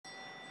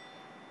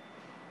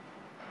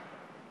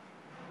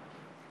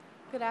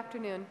Good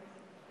afternoon,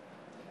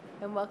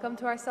 and welcome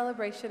to our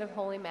celebration of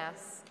Holy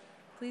Mass.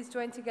 Please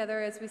join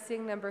together as we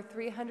sing number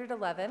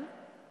 311,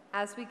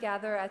 as we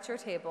gather at your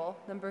table,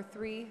 number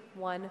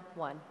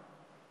 311.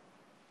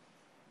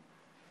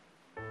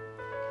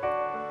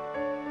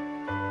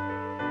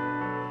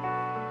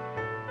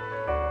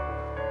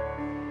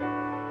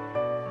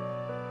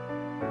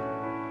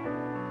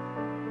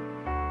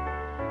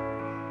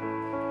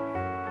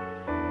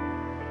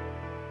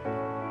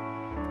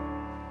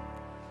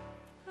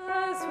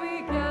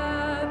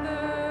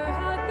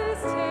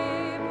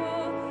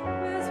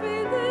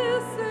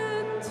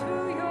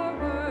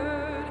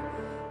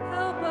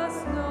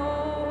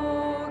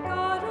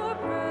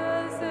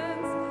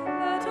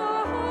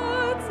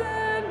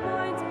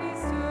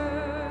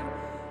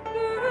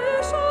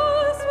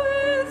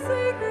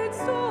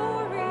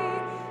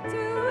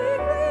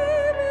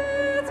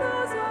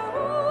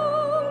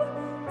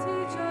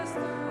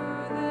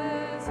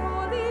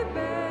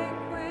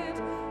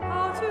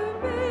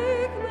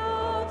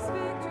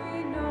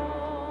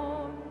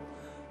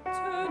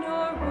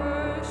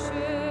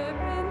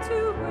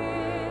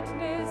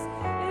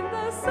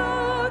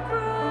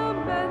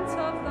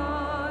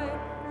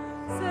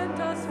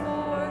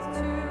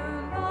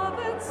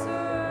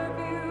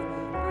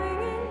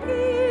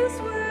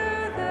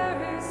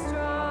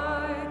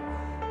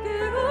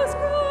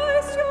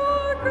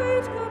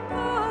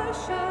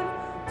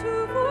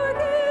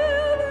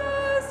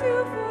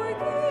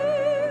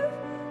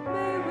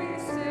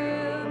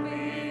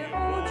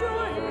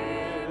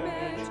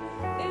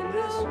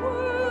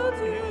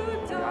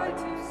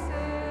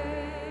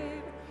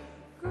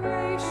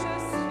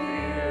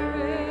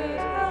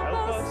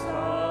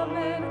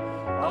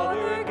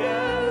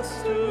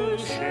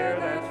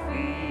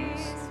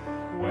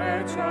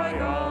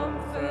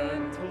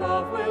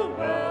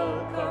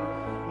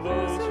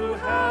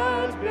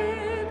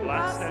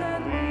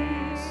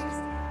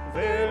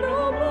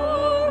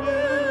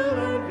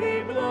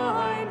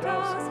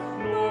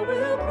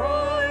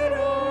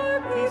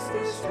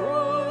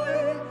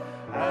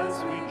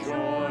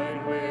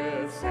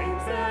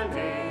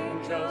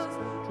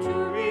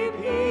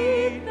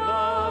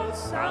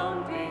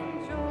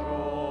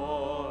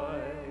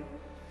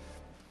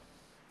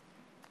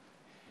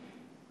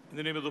 In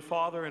the name of the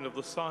Father, and of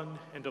the Son,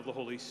 and of the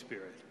Holy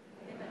Spirit.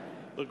 Amen.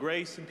 The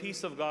grace and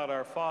peace of God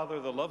our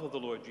Father, the love of the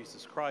Lord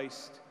Jesus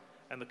Christ,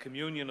 and the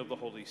communion of the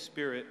Holy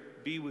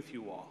Spirit be with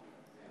you all.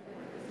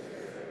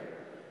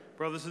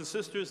 Brothers and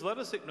sisters, let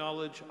us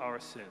acknowledge our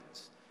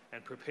sins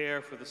and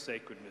prepare for the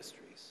sacred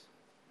mysteries.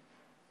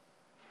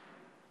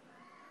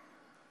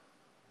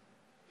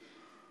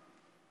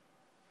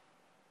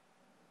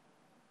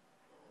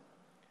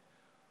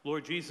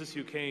 Lord Jesus,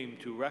 you came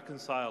to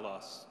reconcile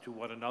us to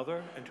one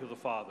another and to the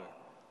Father.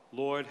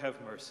 Lord, have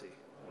mercy.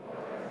 Lord,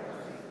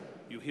 have mercy.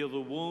 You heal the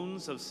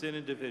wounds of sin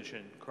and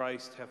division.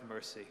 Christ, have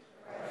mercy.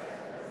 Christ,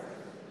 have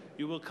mercy.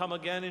 You will come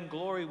again in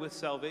glory with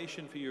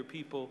salvation for your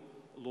people.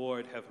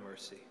 Lord, have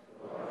mercy.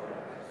 Lord,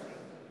 have mercy.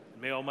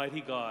 And may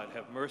Almighty God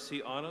have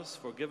mercy on us,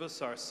 forgive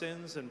us our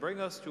sins, and bring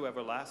us to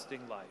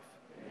everlasting life.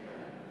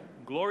 Amen.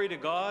 Glory to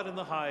God in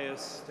the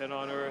highest, and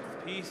on earth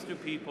peace to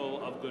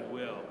people of good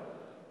will.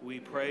 We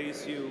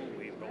praise you,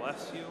 we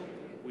bless you,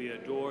 we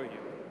adore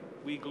you,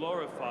 we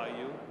glorify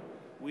you,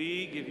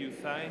 we give you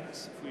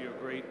thanks for your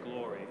great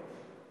glory.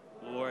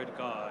 Lord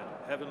God,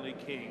 heavenly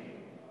King,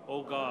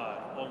 O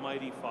God,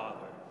 almighty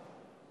Father,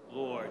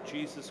 Lord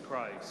Jesus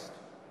Christ,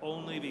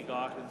 only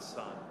begotten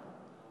Son,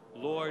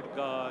 Lord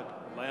God,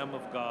 Lamb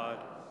of God,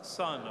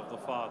 Son of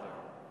the Father,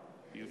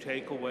 you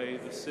take away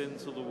the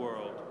sins of the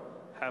world,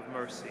 have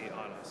mercy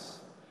on us.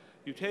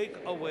 You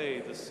take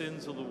away the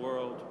sins of the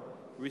world,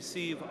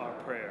 receive our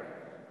prayer.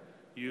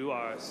 You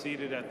are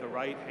seated at the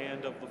right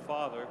hand of the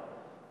Father.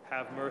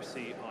 Have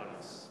mercy on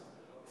us.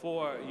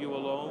 For you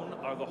alone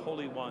are the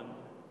Holy One.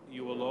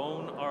 You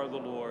alone are the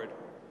Lord.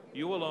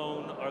 You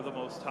alone are the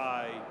Most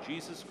High,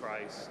 Jesus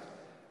Christ,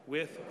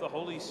 with the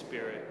Holy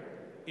Spirit,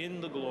 in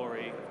the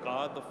glory of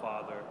God the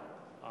Father.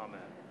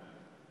 Amen.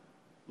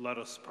 Let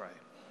us pray.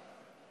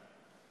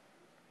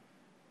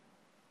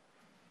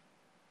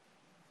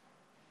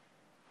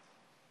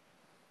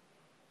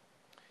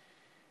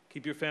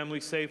 Keep your family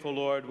safe, O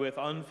Lord, with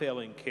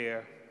unfailing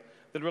care,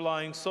 that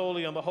relying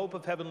solely on the hope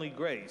of heavenly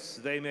grace,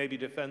 they may be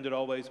defended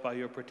always by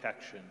your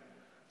protection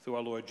through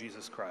our Lord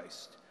Jesus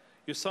Christ,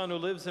 your Son, who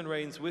lives and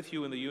reigns with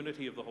you in the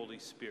unity of the Holy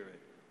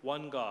Spirit,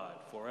 one God,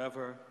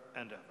 forever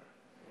and ever.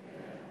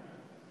 Amen.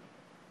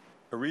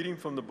 A reading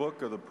from the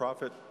book of the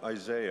prophet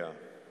Isaiah.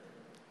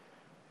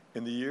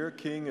 In the year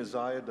King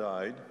Uzziah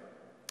died,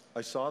 I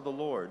saw the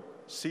Lord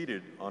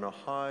seated on a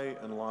high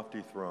and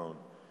lofty throne,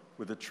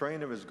 with the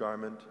train of his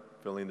garment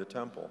filling the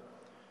temple.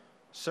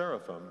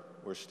 Seraphim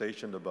were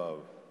stationed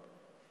above.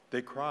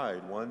 They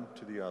cried one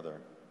to the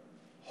other,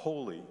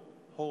 "Holy,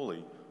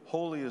 holy,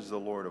 holy is the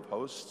Lord of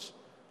hosts.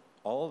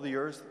 All the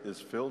earth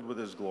is filled with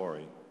his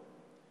glory."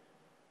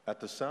 At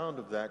the sound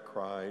of that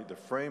cry, the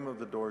frame of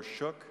the door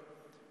shook,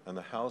 and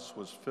the house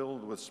was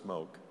filled with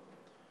smoke.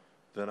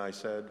 Then I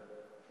said,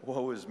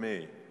 "Woe is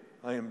me,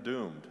 I am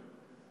doomed,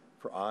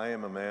 For I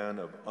am a man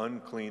of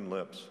unclean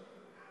lips,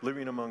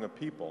 living among a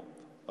people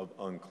of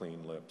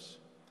unclean lips.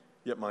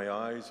 Yet my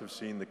eyes have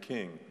seen the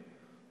King,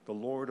 the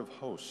Lord of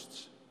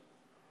hosts.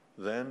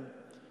 Then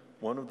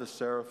one of the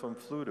seraphim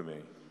flew to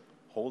me,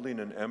 holding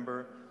an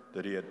ember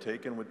that he had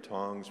taken with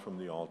tongs from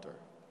the altar.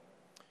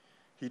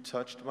 He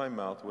touched my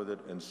mouth with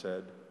it and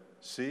said,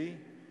 "See,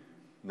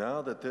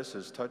 now that this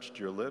has touched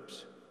your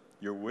lips,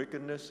 your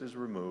wickedness is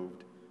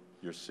removed,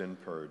 your sin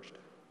purged."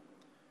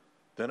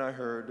 Then I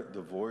heard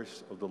the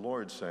voice of the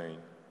Lord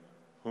saying,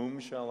 "Whom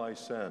shall I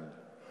send?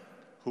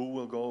 Who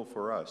will go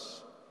for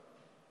us?"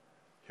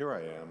 "Here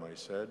I am," I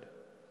said,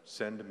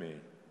 "send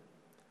me."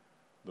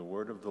 The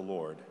word of the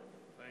Lord.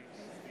 Thanks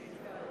be to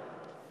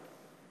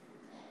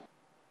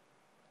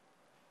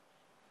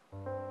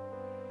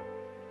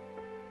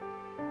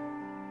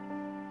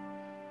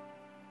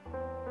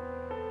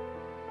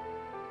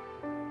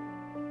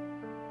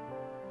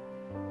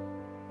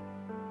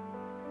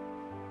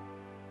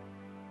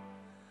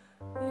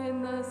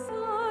In the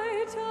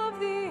sight of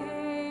the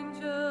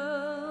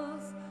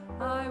angels,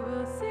 I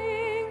will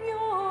sing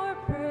your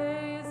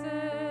praises,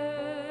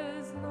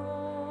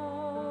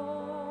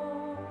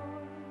 Lord.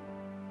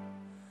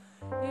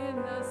 In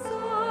the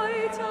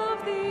sight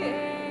of the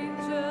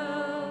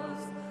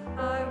angels,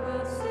 I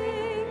will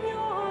sing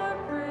your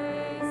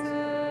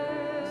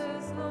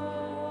praises,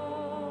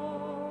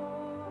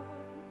 Lord.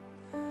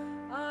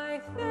 I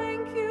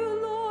thank you,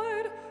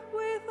 Lord,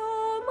 with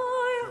all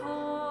my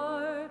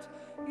heart.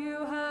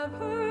 You have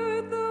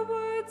heard the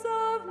words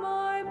of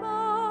my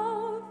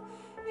mouth.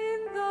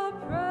 In the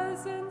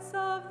presence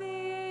of the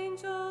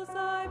angels,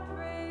 I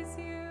praise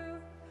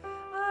you.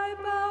 I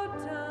bow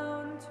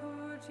down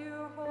toward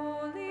your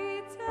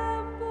holy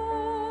temple.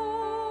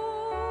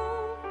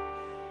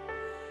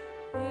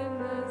 In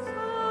the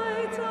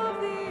sight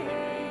of the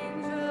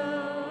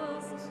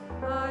angels,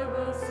 I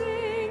will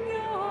sing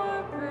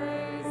your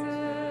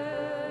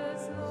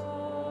praises,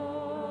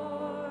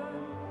 Lord.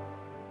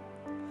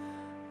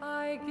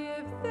 I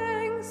give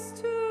thanks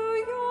to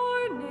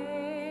your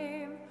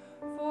name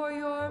for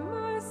your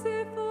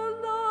merciful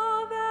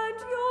love and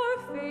your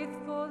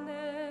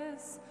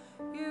faithfulness.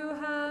 You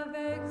have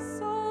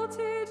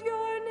exalted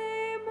your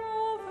name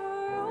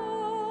over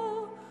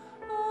all.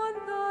 On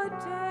the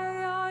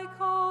day I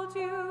called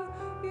you,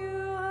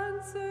 you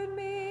answered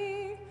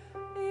me.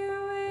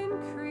 You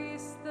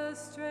increased the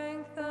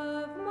strength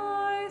of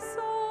my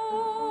soul.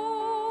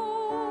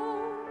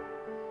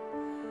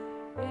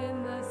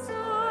 In the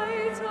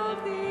sight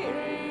of the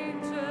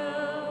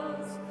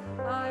angels,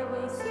 I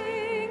will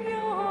sing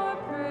your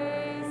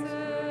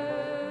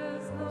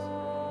praises,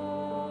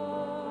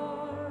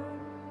 Lord.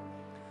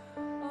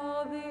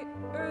 All the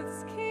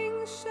earth's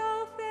kings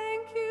shall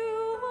thank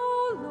you,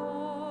 O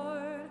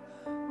Lord,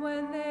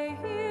 when they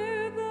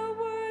hear the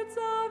words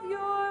of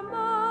your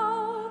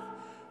mouth.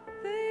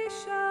 They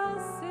shall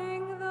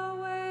sing the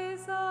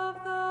ways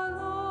of the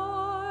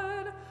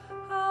Lord.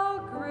 How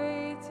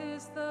great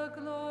is the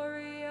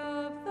glory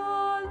of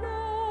the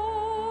Lord.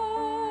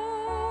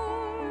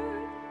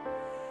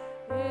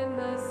 In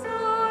the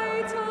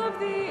sight of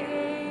the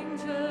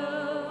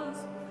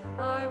angels,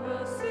 I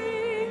will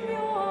sing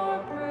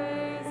your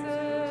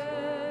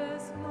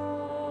praises,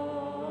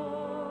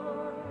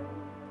 Lord.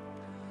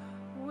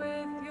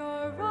 With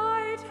your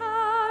right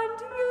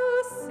hand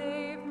you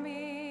save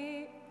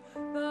me.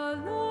 The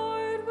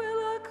Lord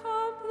will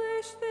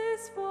accomplish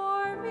this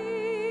for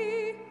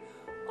me.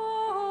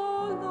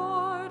 Oh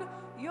Lord,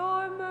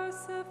 your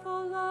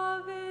merciful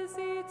love is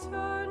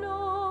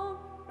eternal.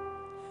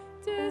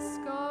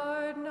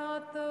 Discard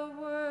not the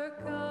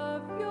work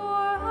of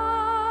your hands.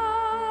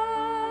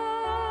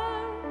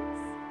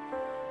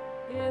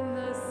 In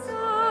the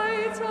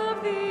sight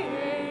of the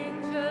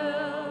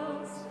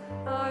angels,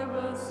 I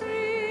will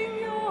sing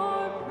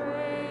your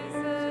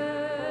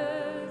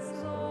praises,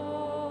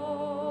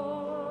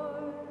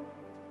 Lord.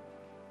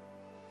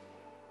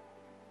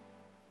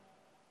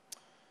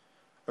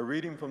 A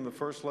reading from the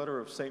first letter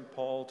of St.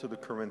 Paul to the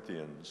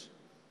Corinthians.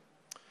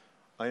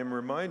 I am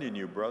reminding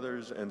you,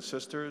 brothers and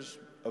sisters,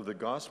 of the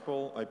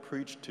gospel I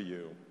preached to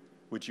you,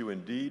 which you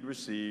indeed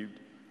received,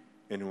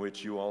 in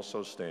which you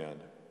also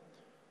stand.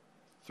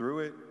 Through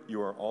it you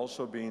are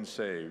also being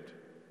saved,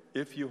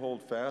 if you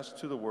hold fast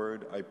to the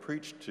word I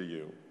preached to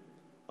you,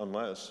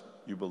 unless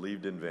you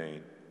believed in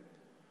vain.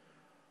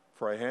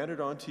 For I handed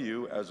on to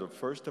you as of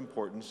first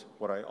importance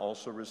what I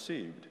also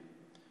received,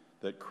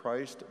 that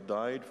Christ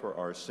died for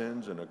our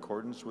sins in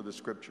accordance with the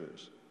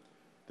Scriptures,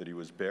 that he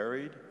was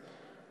buried,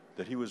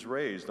 that he was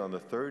raised on the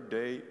third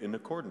day in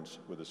accordance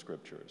with the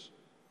Scriptures,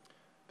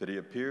 that he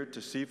appeared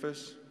to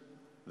Cephas,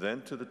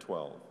 then to the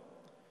 12.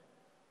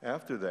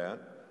 After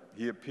that,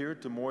 he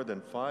appeared to more than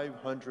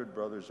 500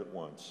 brothers at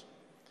once,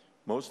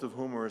 most of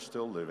whom are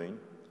still living,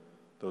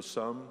 though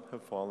some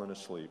have fallen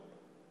asleep.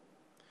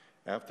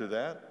 After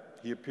that,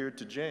 he appeared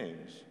to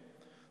James,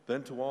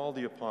 then to all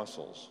the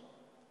apostles.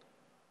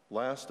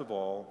 Last of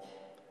all,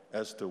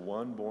 as to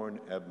one born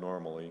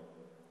abnormally,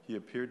 he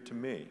appeared to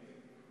me.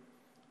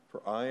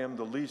 For I am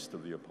the least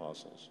of the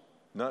apostles,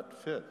 not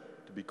fit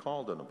to be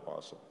called an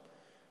apostle,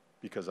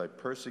 because I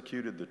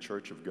persecuted the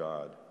church of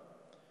God.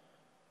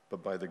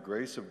 But by the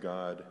grace of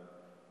God,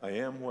 I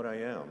am what I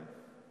am,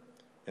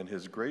 and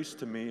his grace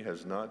to me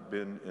has not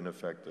been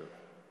ineffective.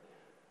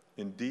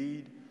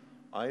 Indeed,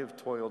 I have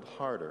toiled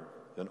harder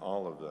than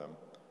all of them,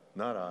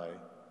 not I,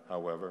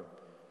 however,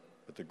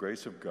 but the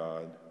grace of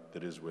God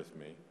that is with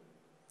me.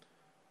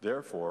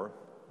 Therefore,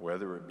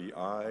 whether it be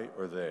I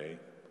or they,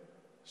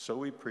 so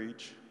we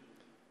preach,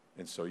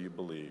 and so you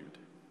believed.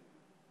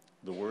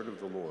 The word of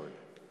the Lord.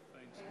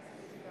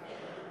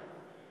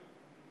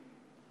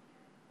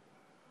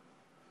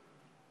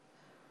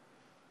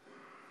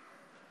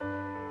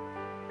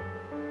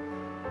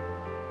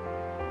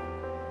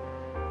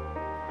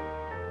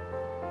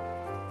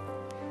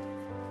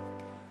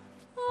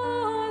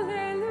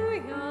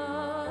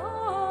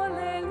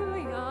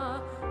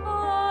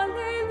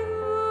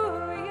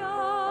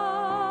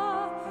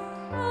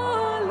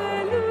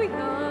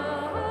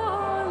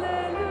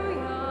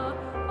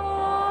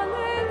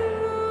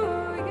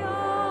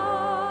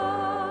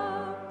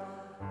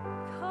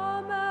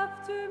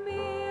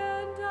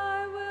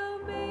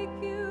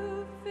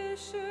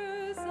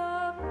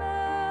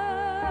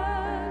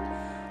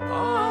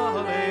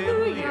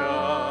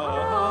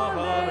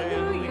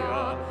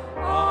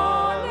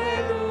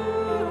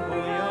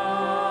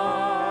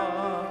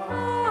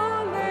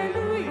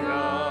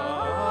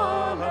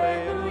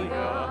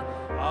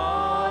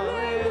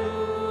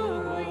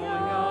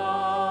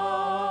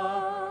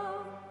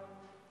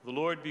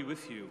 Be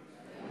with you.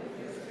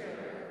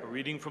 A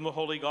reading from the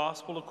Holy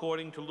Gospel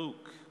according to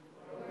Luke.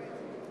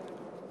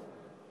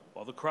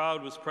 While the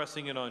crowd was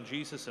pressing in on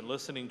Jesus and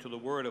listening to the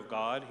word of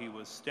God, he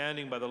was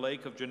standing by the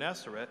lake of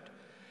Gennesaret,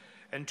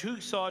 and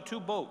saw two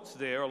boats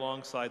there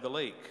alongside the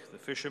lake. The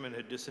fishermen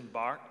had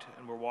disembarked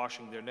and were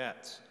washing their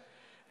nets.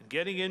 And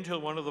getting into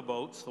one of the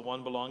boats, the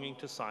one belonging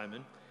to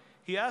Simon,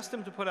 he asked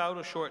him to put out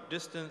a short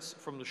distance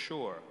from the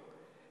shore.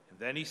 And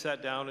then he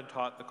sat down and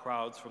taught the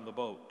crowds from the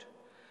boat.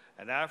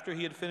 And after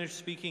he had finished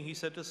speaking, he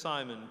said to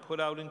Simon, "Put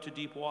out into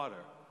deep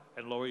water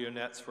and lower your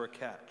nets for a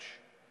catch."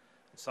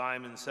 And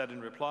Simon said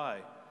in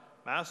reply,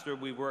 "Master,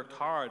 we've worked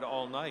hard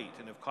all night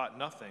and have caught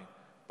nothing,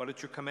 but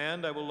at your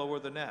command I will lower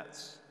the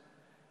nets."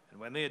 And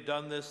when they had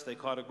done this, they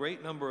caught a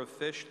great number of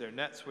fish. Their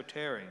nets were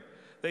tearing.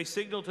 They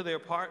signaled to their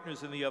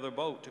partners in the other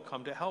boat to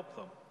come to help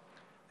them.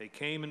 They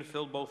came and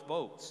filled both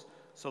boats,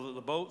 so that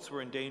the boats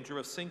were in danger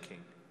of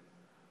sinking.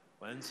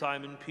 When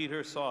Simon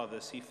Peter saw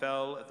this, he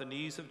fell at the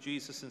knees of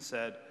Jesus and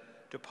said,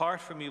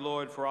 "Depart from me,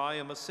 Lord, for I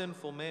am a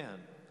sinful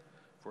man."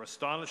 For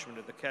astonishment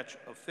at the catch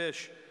of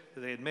fish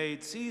that they had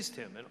made seized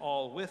him and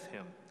all with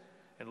him,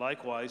 and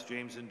likewise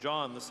James and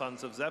John, the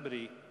sons of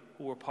Zebedee,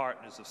 who were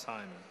partners of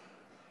Simon.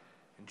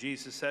 And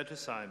Jesus said to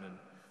Simon,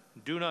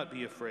 "Do not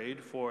be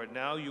afraid, for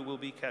now you will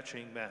be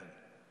catching men."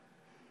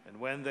 And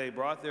when they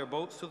brought their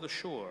boats to the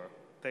shore,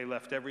 they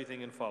left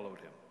everything and followed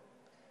him.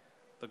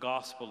 The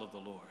Gospel of the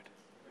Lord.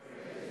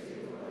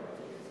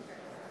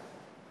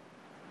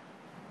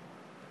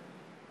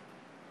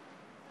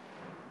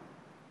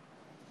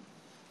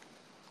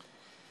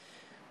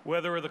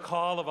 Whether the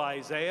call of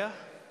Isaiah,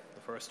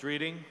 the first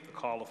reading, the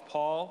call of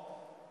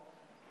Paul,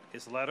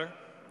 his letter,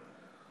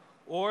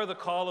 or the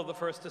call of the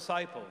first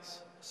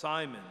disciples,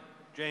 Simon,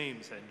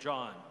 James, and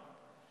John,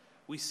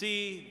 we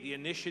see the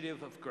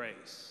initiative of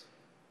grace.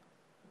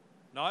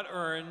 Not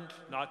earned,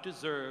 not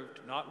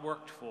deserved, not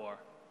worked for,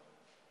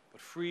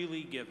 but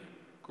freely given.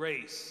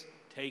 Grace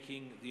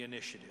taking the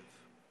initiative.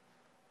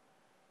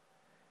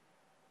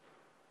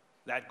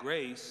 That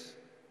grace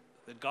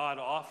that God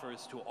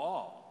offers to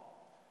all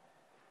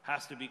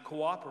has to be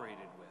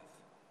cooperated with.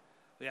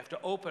 We have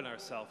to open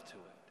ourselves to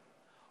it.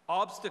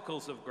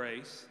 Obstacles of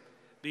grace,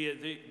 be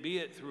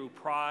it through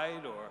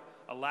pride or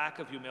a lack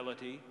of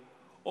humility,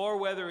 or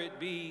whether it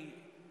be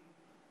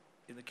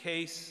in the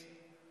case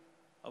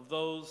of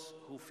those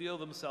who feel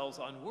themselves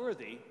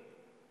unworthy,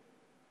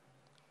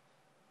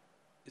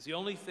 is the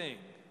only thing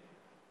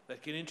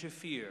that can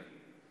interfere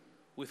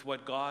with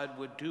what God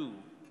would do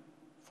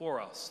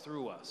for us,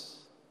 through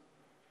us.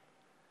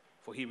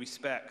 For he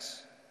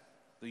respects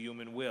the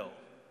human will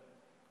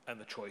and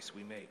the choice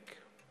we make.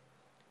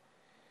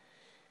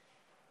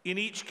 In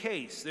each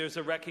case, there's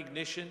a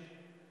recognition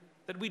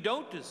that we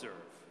don't deserve.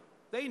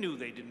 They knew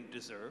they didn't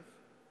deserve.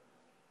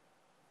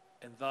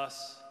 And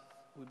thus,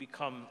 we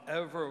become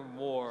ever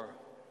more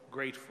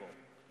grateful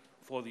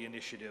for the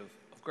initiative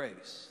of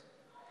grace.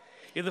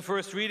 In the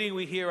first reading,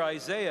 we hear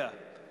Isaiah.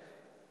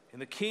 In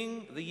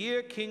the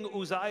year King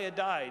Uzziah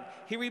died,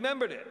 he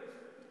remembered it.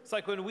 It's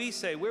like when we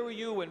say, "Where were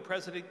you when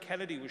President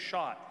Kennedy was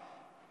shot?"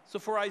 So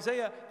for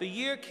Isaiah, the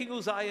year King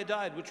Uzziah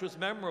died, which was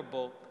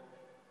memorable,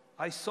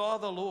 "I saw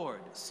the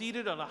Lord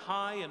seated on a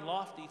high and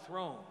lofty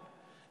throne,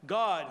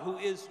 God who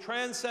is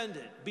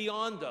transcendent,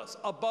 beyond us,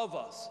 above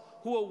us,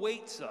 who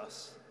awaits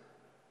us.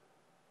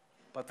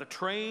 But the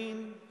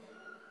train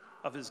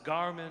of his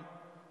garment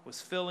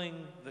was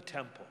filling the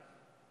temple."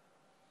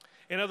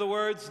 In other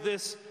words,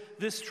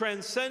 this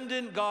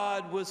transcendent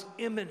God was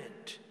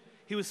immanent.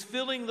 He was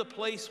filling the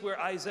place where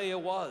Isaiah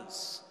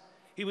was.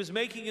 He was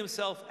making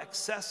himself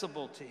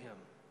accessible to him.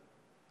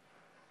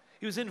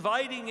 He was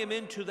inviting him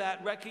into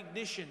that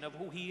recognition of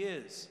who he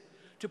is,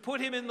 to put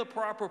him in the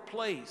proper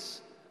place,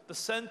 the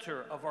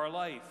center of our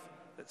life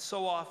that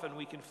so often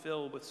we can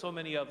fill with so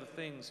many other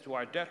things to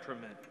our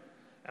detriment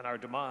and our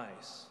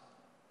demise.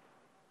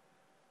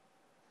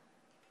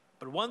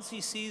 But once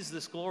he sees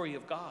this glory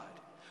of God,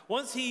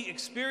 once he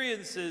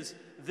experiences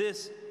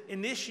this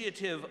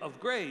initiative of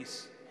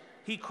grace,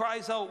 he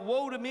cries out,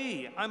 "Woe to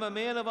me! I'm a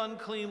man of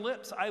unclean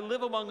lips. I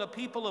live among a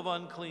people of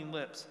unclean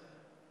lips."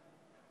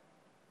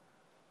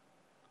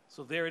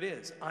 So there it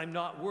is. I'm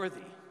not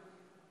worthy.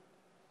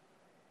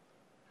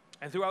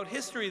 And throughout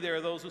history, there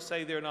are those who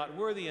say they're not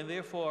worthy, and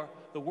therefore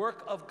the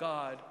work of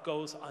God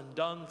goes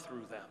undone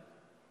through them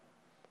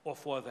or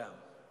for them,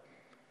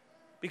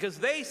 because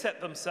they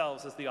set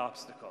themselves as the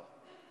obstacle.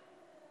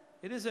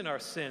 It isn't our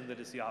sin that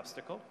is the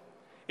obstacle.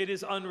 It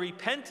is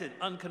unrepentant,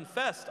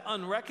 unconfessed,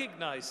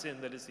 unrecognized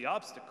sin that is the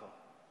obstacle.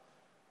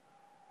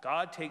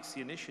 God takes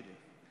the initiative.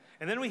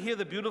 And then we hear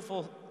the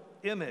beautiful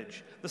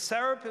image. The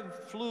seraphim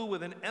flew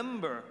with an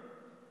ember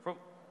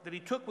that he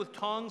took with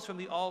tongs from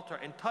the altar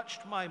and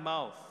touched my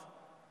mouth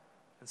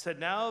and said,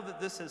 "Now that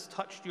this has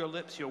touched your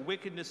lips, your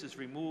wickedness is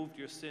removed,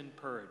 your sin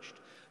purged."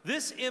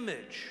 This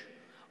image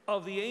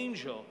of the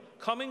angel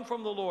coming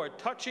from the Lord,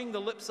 touching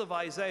the lips of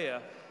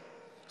Isaiah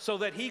so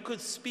that he could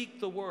speak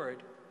the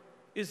word,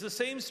 is the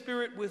same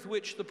spirit with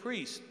which the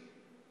priest,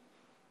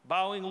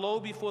 bowing low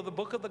before the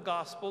book of the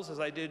Gospels, as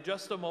I did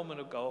just a moment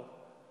ago,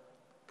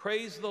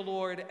 praise the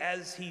Lord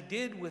as he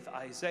did with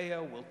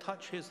Isaiah, will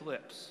touch his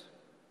lips,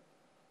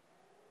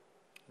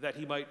 that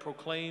he might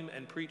proclaim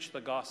and preach the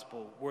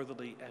gospel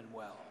worthily and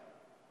well.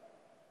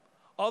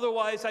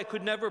 Otherwise, I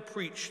could never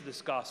preach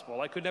this gospel.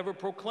 I could never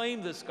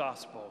proclaim this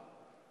gospel.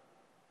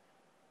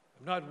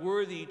 I'm not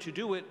worthy to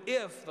do it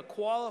if the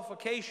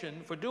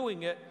qualification for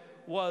doing it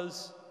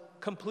was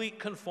complete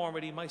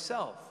conformity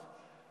myself.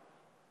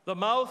 The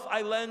mouth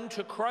I lend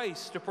to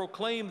Christ to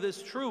proclaim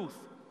this truth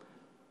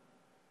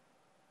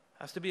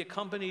has to be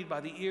accompanied by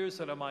the ears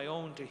that are my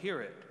own to hear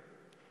it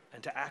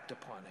and to act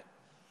upon it.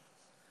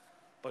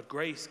 But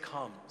grace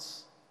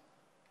comes.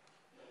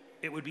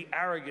 It would be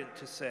arrogant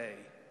to say,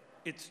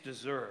 it's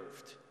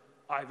deserved.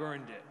 I've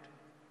earned it.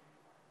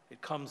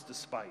 It comes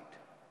despite.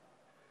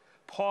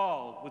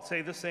 Paul would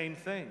say the same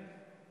thing.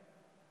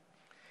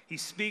 He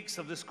speaks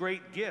of this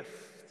great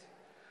gift.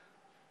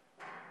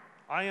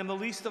 I am the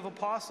least of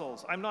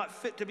apostles. I'm not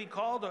fit to be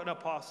called an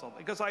apostle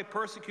because I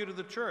persecuted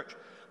the church.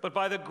 But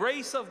by the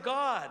grace of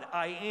God,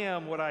 I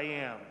am what I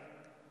am.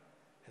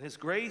 And his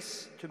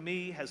grace to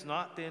me has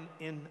not been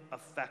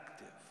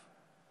ineffective.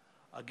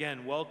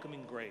 Again,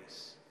 welcoming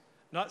grace,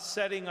 not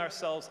setting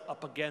ourselves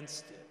up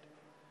against it,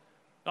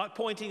 not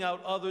pointing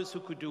out others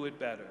who could do it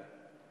better.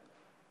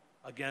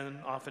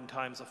 Again,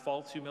 oftentimes a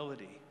false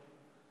humility,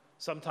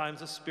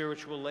 sometimes a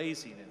spiritual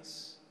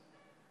laziness,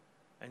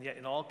 and yet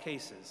in all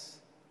cases,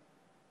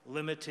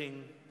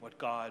 limiting what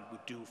God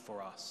would do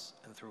for us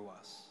and through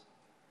us.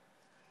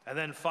 And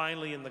then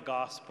finally in the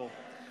gospel,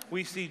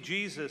 we see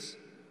Jesus,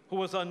 who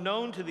was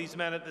unknown to these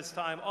men at this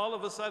time, all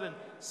of a sudden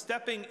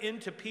stepping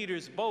into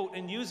Peter's boat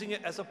and using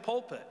it as a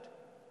pulpit.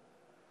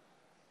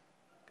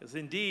 Because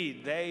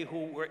indeed, they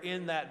who were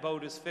in that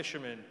boat as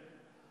fishermen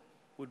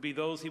would be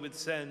those he would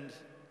send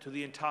to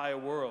the entire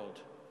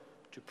world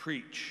to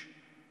preach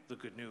the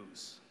good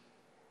news.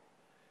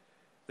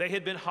 They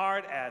had been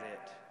hard at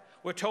it.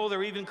 We're told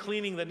they're even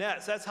cleaning the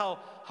nets. That's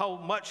how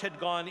much had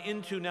gone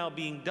into now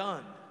being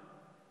done.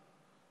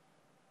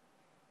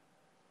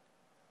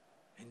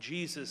 And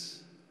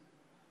Jesus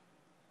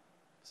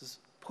says,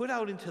 put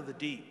out into the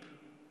deep.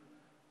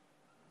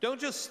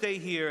 Don't just stay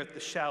here at the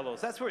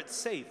shallows. That's where it's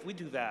safe. We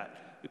do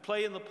that. We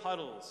play in the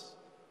puddles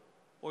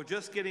or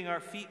just getting our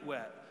feet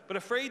wet, but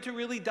afraid to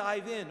really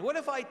dive in. What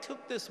if I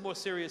took this more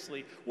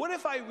seriously? What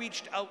if I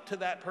reached out to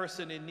that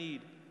person in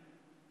need?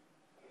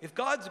 If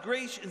God's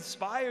grace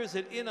inspires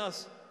it in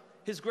us,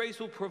 his grace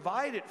will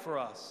provide it for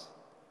us.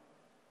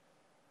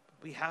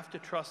 But we have to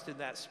trust in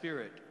that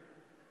spirit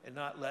and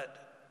not let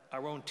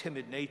our own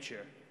timid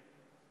nature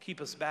keep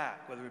us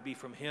back, whether it be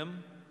from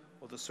him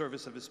or the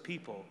service of his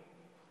people,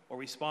 or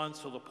response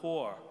to the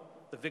poor,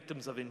 the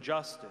victims of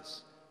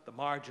injustice, the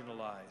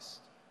marginalized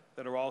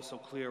that are also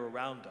clear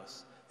around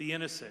us, the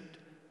innocent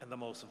and the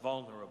most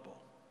vulnerable,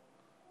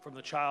 from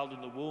the child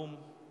in the womb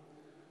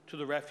to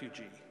the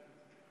refugee,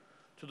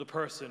 to the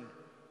person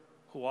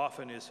who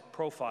often is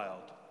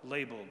profiled,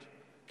 labeled,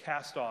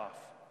 cast off,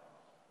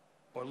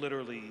 or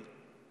literally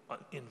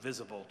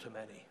invisible to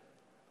many.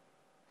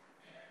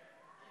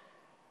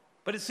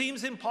 But it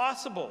seems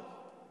impossible.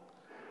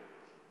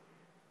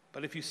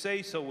 But if you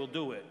say so, we'll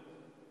do it.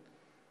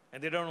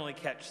 And they don't only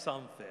catch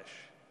some fish,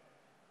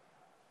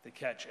 they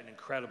catch an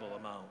incredible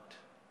amount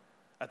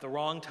at the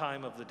wrong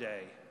time of the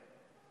day.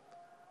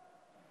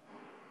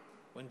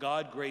 When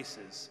God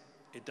graces,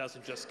 it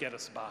doesn't just get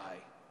us by.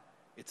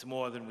 It's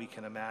more than we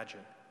can imagine.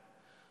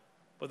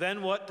 But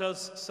then what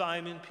does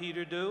Simon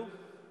Peter do?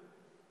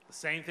 The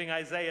same thing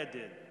Isaiah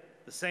did.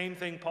 The same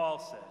thing Paul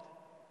said.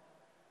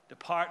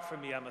 Depart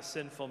from me, I'm a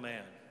sinful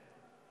man.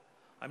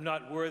 I'm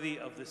not worthy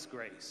of this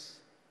grace.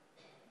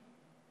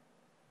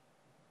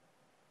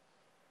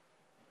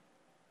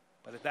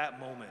 But at that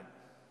moment,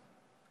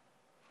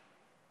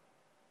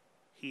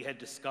 he had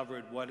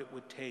discovered what it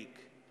would take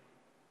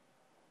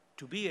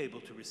to be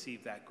able to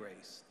receive that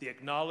grace. The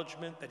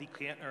acknowledgement that he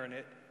can't earn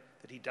it,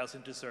 that he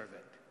doesn't deserve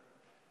it.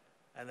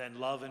 And then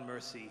love and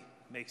mercy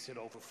makes it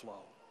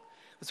overflow.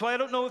 That's why I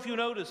don't know if you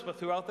notice, but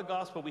throughout the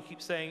gospel we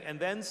keep saying, and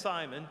then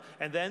Simon,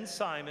 and then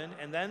Simon,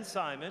 and then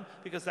Simon,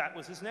 because that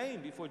was his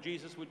name before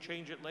Jesus would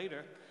change it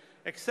later,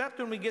 except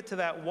when we get to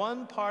that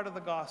one part of the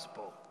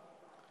gospel.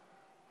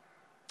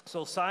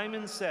 So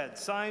Simon said,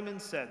 Simon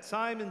said,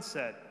 Simon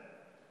said,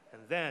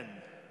 and then,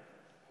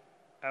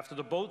 after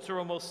the boats are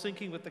almost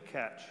sinking with the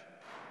catch,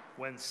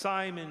 when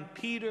Simon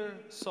Peter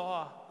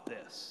saw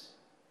this,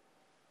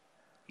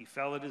 he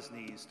fell at his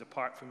knees.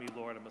 Depart from me,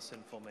 Lord, I'm a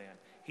sinful man.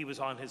 He was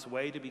on his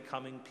way to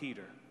becoming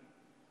Peter,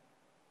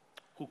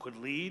 who could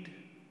lead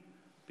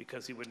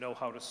because he would know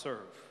how to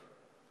serve,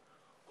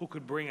 who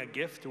could bring a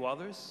gift to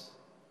others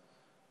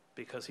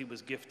because he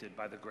was gifted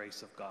by the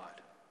grace of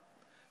God.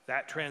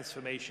 That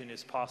transformation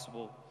is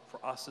possible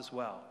for us as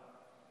well.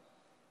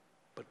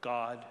 But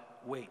God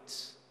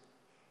waits,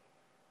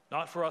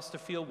 not for us to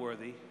feel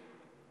worthy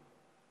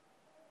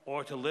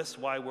or to list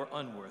why we're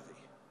unworthy,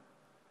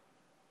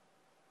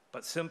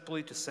 but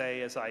simply to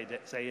say, as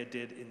Isaiah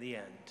did in the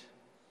end,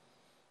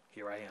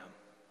 here I am.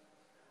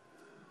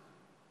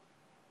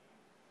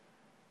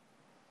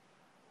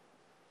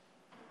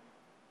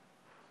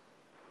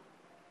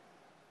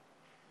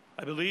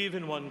 I believe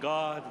in one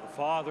God, the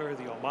Father,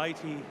 the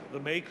Almighty, the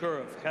maker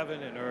of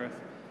heaven and earth,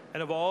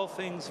 and of all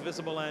things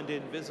visible and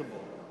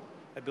invisible.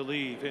 I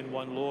believe in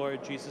one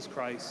Lord, Jesus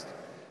Christ,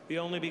 the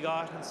only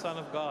begotten Son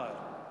of God,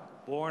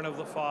 born of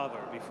the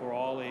Father before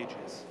all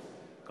ages,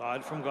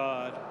 God from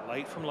God,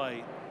 light from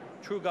light,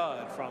 true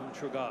God from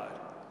true God,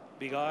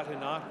 begotten,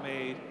 not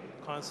made,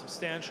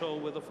 consubstantial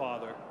with the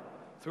Father.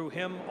 Through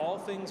him all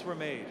things were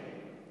made.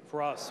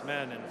 For us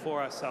men and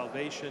for our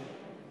salvation,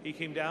 he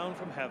came down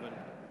from heaven,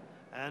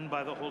 and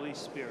by the Holy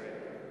Spirit,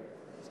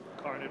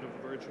 incarnate of the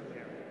Virgin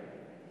Mary,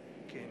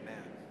 became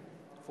man.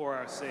 For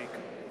our sake,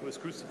 he was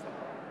crucified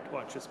to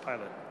Pontius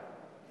Pilate,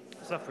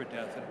 suffered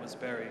death and was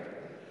buried,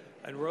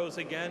 and rose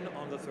again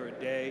on the third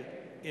day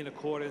in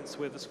accordance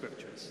with the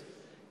Scriptures.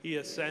 He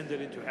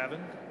ascended into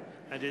heaven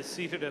and is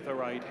seated at the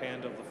right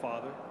hand of the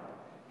Father.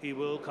 He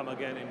will come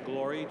again in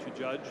glory to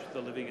judge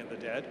the living and the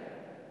dead,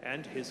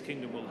 and his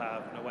kingdom will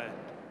have no end.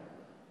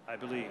 I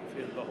believe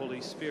in the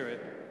Holy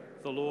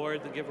Spirit, the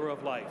Lord, the giver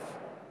of life,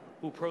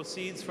 who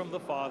proceeds from the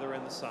Father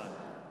and the Son,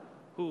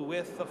 who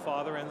with the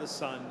Father and the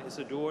Son is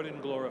adored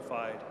and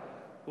glorified,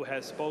 who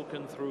has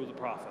spoken through the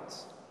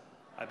prophets.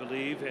 I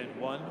believe in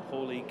one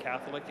holy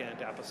Catholic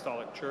and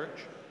Apostolic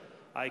Church.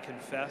 I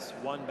confess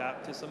one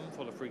baptism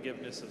for the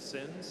forgiveness of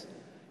sins,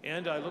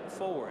 and I look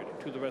forward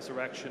to the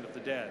resurrection of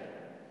the dead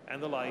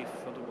and the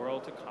life of the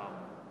world to come.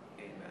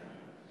 Amen.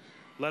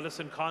 Let us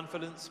in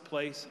confidence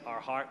place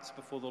our hearts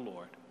before the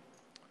Lord.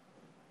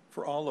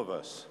 For all of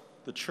us,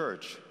 the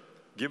Church,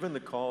 given the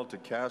call to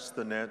cast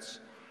the nets,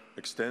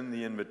 extend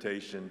the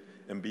invitation,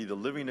 and be the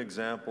living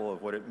example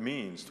of what it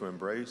means to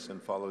embrace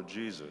and follow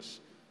Jesus,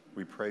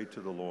 we pray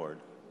to the Lord.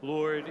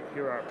 Lord,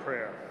 hear our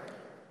prayer.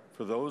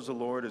 For those the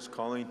Lord is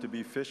calling to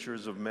be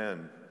fishers of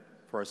men,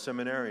 for our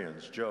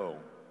seminarians, Joe,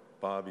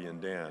 Bobby,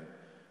 and Dan,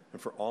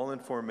 and for all in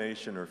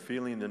formation or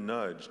feeling the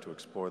nudge to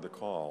explore the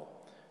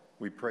call,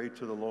 we pray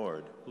to the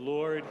Lord.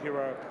 Lord, hear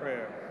our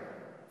prayer.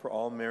 For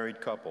all married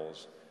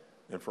couples,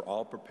 and for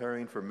all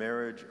preparing for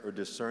marriage or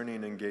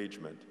discerning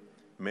engagement,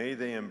 may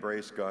they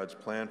embrace God's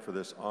plan for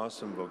this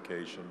awesome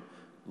vocation,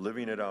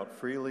 living it out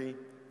freely,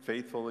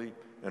 faithfully,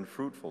 and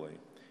fruitfully,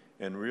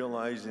 and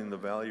realizing the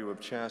value of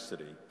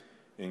chastity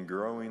in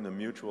growing the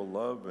mutual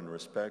love and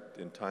respect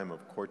in time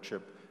of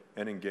courtship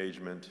and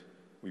engagement,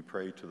 we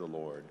pray to the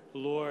Lord.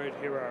 Lord,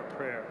 hear our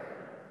prayer.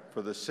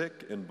 For the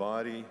sick in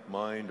body,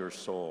 mind, or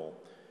soul,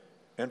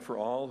 and for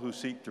all who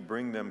seek to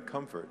bring them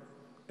comfort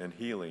and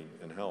healing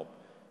and help,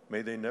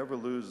 may they never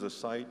lose the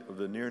sight of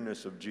the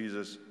nearness of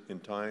Jesus in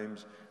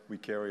times we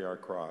carry our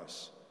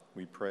cross.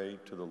 We pray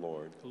to the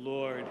Lord.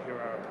 Lord, hear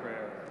our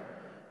prayer.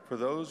 For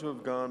those who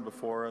have gone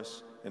before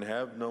us and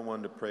have no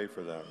one to pray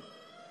for them,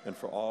 and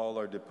for all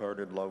our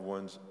departed loved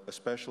ones,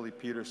 especially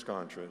Peter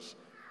Scontris,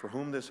 for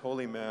whom this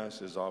Holy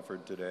Mass is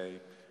offered today,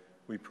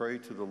 we pray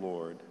to the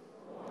Lord.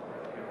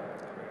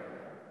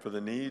 For the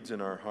needs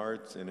in our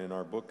hearts and in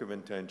our book of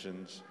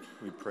intentions,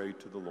 we pray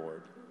to the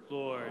Lord.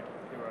 Lord,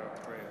 hear our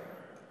prayer.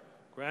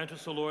 Grant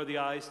us, O Lord, the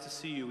eyes to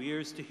see you,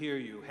 ears to hear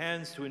you,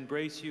 hands to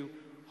embrace you,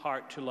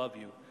 heart to love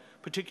you,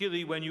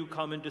 particularly when you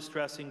come in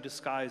distressing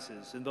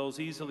disguises and those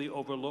easily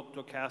overlooked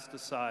or cast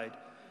aside,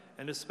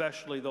 and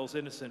especially those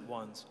innocent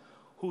ones,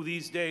 who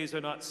these days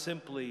are not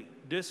simply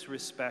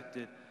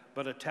disrespected,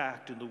 but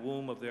attacked in the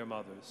womb of their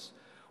mothers.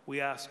 We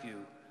ask you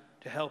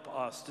to help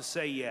us to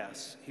say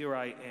yes, here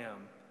I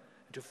am,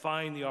 and to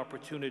find the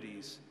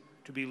opportunities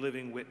to be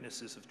living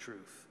witnesses of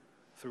truth.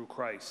 Through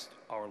Christ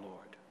our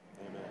Lord.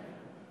 Amen.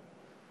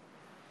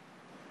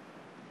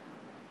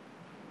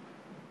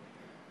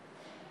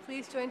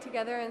 Please join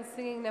together in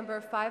singing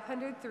number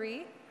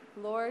 503,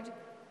 Lord,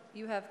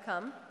 You Have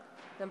Come,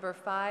 number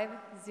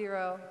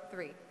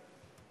 503.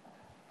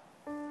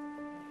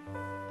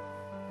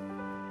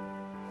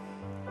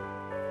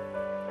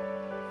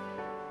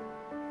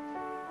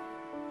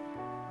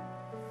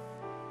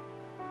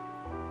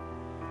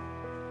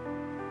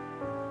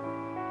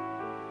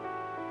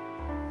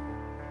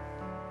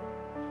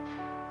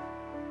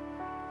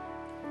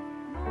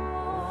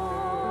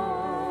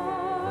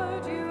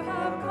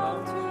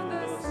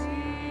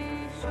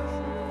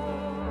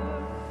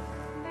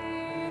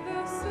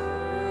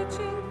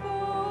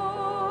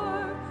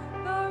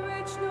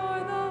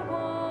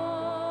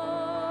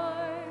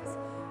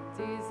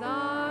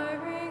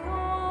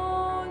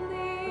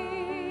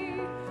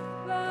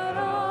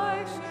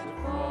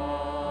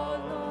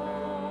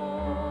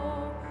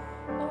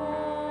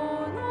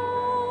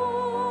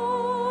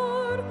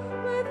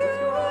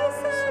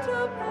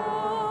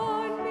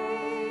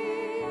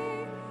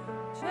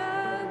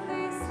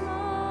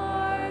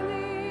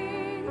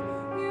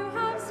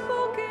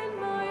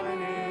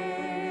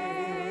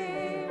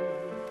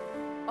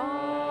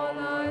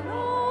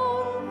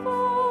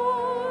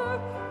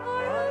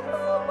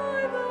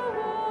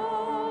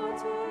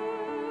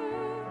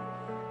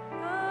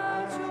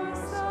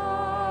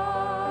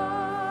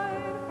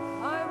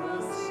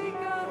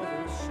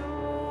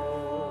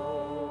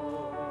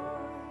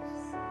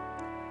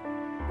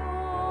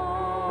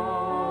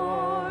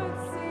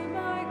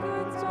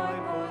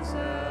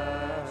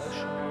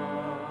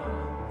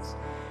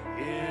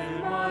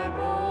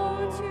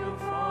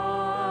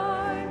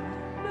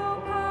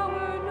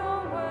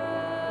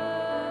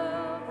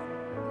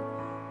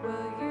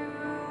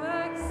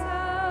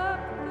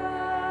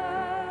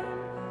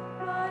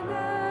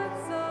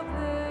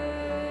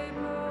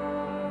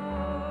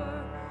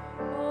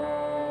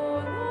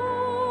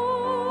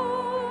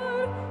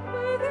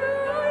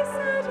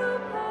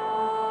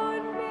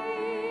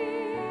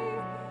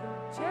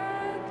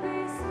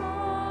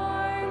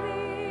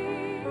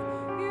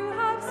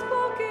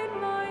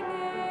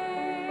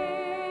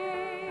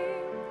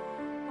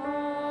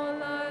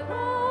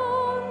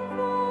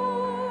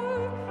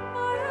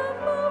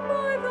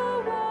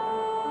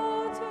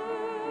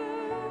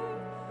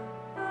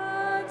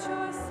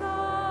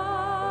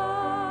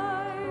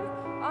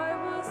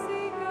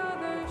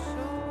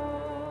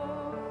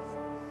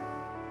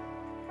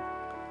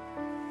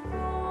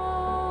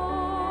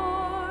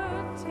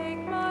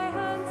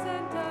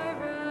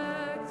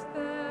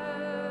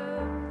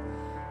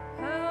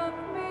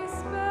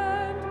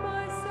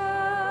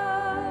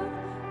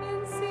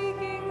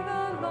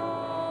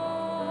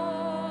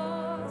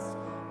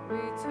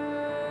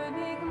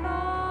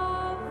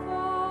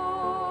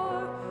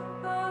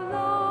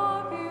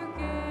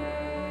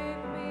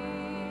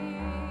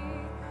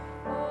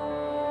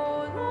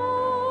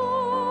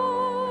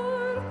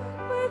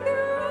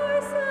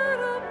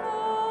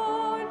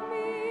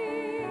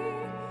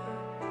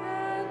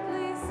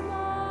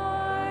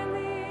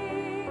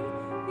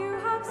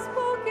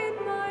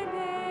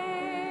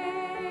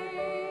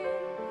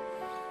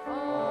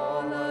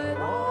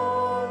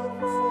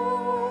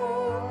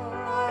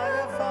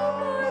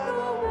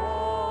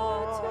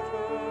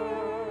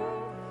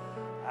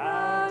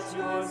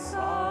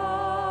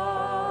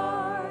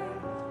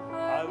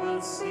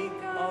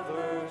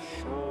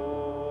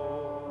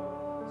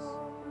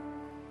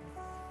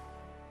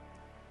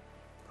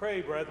 Pray,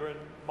 brethren,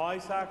 my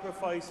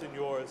sacrifice and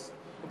yours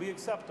will be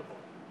acceptable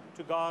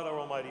to God our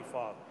Almighty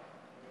Father.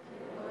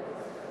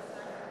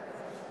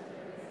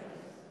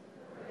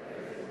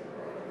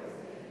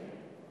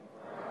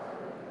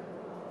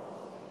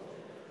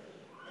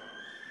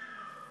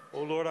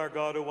 O Lord our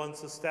God, who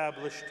once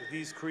established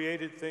these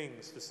created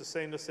things to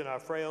sustain us in our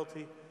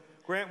frailty,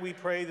 grant, we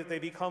pray, that they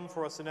become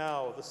for us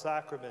now the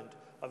sacrament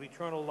of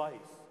eternal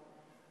life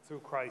through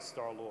Christ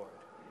our Lord.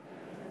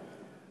 Amen.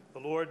 The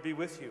Lord be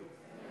with you.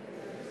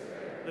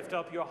 Lift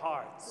up your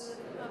hearts.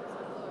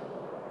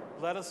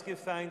 Let us give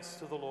thanks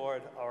to the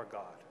Lord our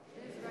God.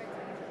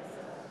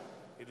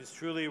 It is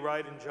truly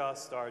right and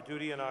just, our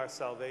duty and our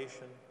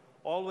salvation,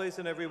 always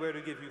and everywhere to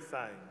give you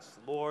thanks,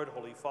 Lord,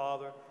 Holy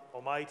Father,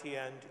 Almighty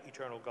and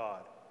eternal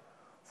God.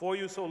 For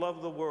you so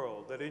loved the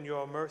world that in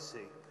your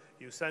mercy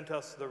you sent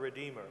us the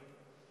Redeemer.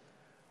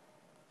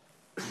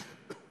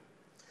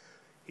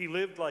 He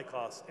lived like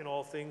us in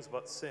all things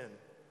but sin,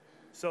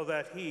 so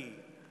that he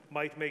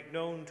might make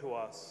known to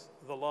us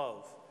the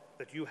love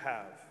that you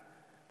have.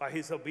 By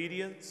his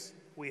obedience,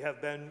 we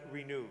have been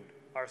renewed,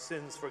 our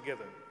sins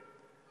forgiven,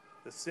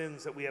 the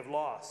sins that we have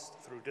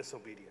lost through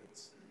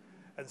disobedience.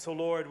 And so,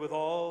 Lord, with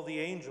all the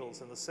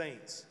angels and the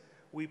saints,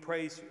 we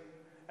praise you,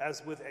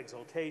 as with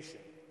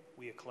exultation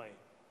we acclaim.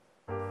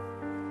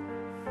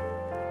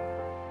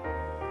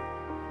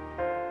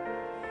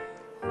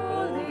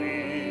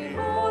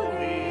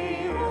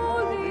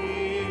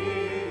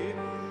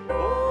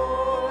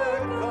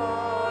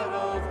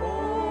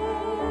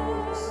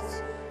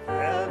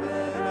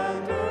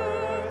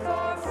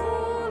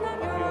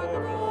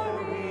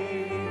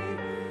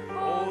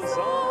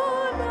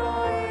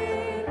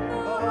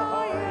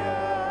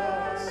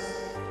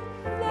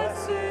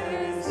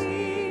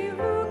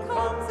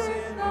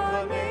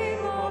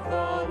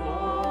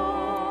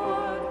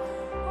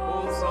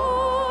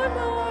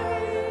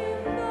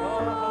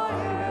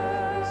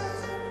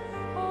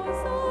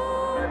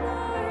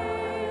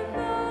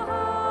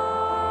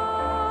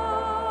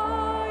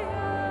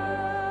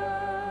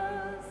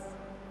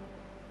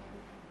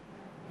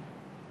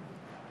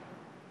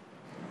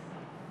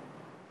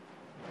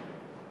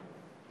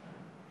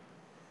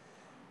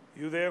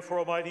 You therefore,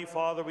 Almighty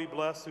Father, we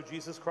bless through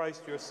Jesus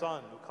Christ, your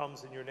Son, who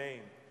comes in your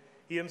name.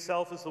 He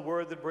himself is the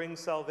word that brings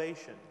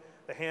salvation,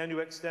 the hand you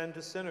extend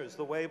to sinners,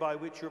 the way by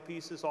which your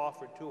peace is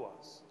offered to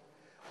us.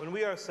 When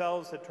we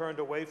ourselves had turned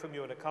away from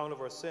you on account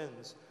of our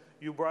sins,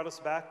 you brought us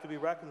back to be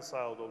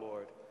reconciled, O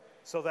Lord,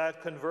 so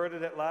that,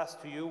 converted at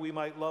last to you, we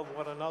might love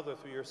one another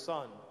through your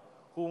Son,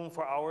 whom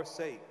for our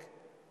sake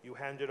you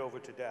handed over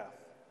to death.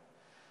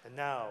 And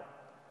now,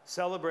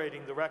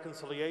 celebrating the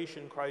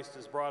reconciliation Christ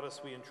has brought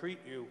us, we entreat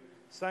you,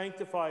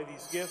 sanctify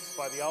these gifts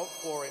by the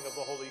outpouring of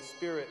the Holy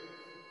Spirit,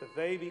 that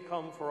they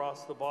become for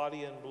us the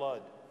body and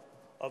blood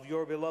of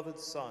your beloved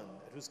Son,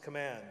 at whose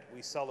command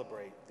we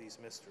celebrate these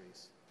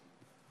mysteries.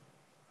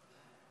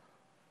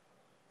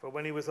 For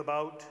when he was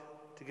about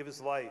to give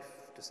his life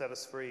to set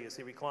us free, as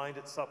he reclined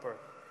at supper,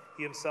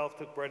 he himself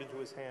took bread into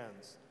his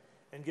hands,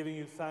 and giving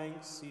you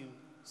thanks, he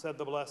said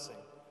the blessing,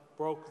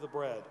 broke the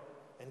bread,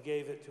 and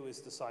gave it to his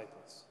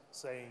disciples,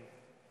 saying,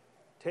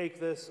 "Take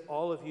this,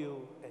 all of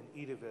you, and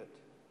eat of it,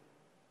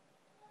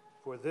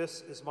 for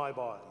this is my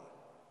body,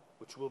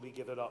 which will be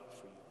given up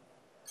for you."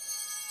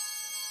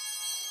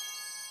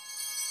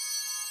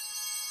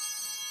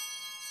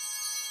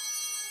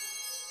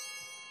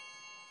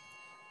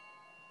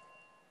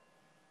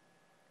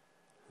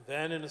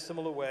 Then, in a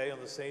similar way,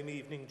 on the same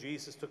evening,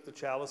 Jesus took the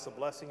chalice of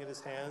blessing in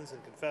his hands,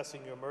 and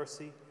confessing your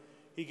mercy,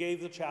 he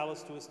gave the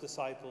chalice to his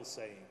disciples,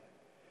 saying,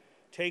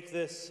 "Take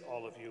this,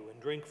 all of you, and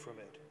drink from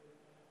it.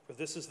 For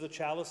this is the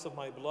chalice of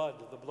my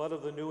blood, the blood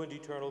of the new and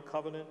eternal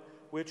covenant,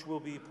 which will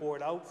be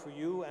poured out for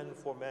you and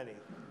for many,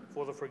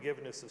 for the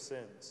forgiveness of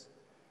sins.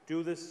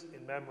 Do this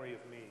in memory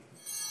of me."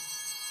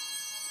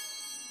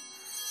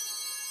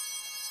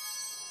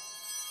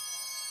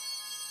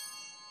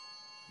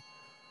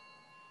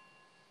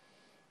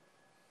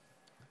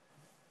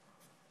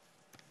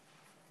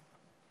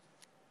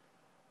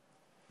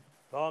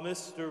 The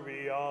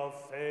mystery of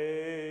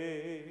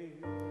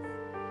faith.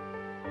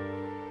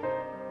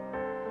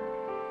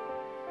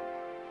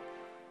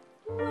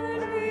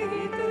 When we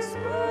eat this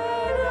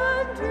bread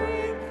and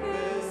drink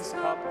this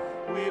cup,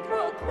 we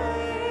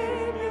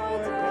proclaim your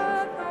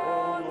death,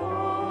 O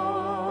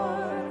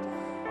Lord,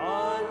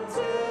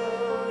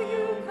 until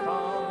you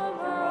come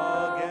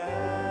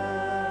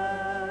again.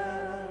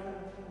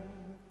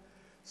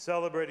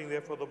 Celebrating,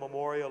 therefore, the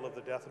memorial of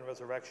the death and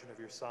resurrection of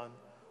your Son,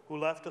 who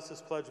left us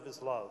as pledge of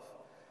his love,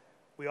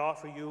 we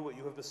offer you what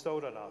you have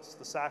bestowed on us,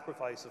 the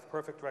sacrifice of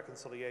perfect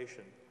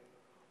reconciliation.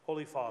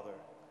 Holy Father,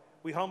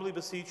 we humbly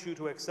beseech you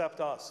to accept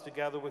us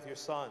together with your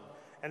Son,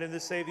 and in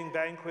this saving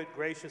banquet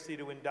graciously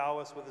to endow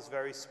us with his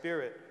very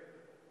Spirit,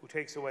 who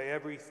takes away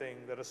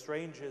everything that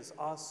estranges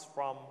us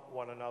from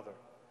one another.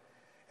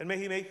 And may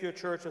he make your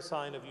church a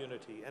sign of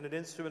unity and an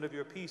instrument of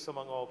your peace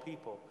among all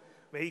people.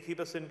 May he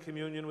keep us in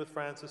communion with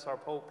Francis, our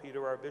Pope,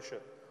 Peter, our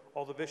Bishop,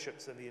 all the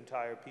bishops, and the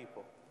entire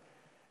people.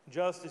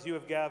 Just as you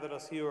have gathered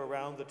us here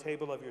around the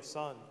table of your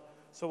Son,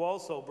 so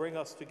also bring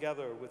us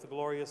together with the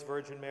glorious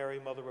Virgin Mary,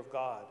 Mother of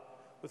God,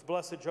 with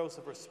blessed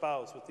Joseph, her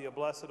spouse, with the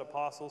blessed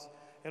apostles,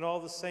 and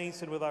all the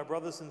saints, and with our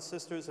brothers and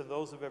sisters and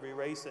those of every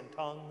race and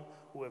tongue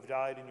who have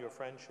died in your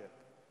friendship.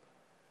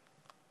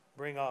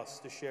 Bring us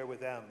to share with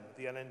them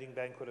the unending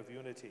banquet of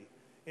unity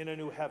in a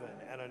new heaven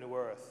and a new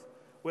earth,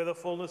 where the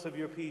fullness of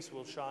your peace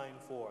will shine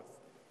forth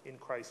in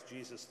Christ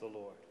Jesus the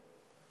Lord.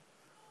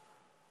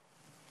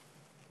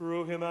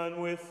 Through him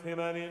and with him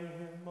and in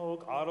him, O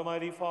God,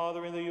 Almighty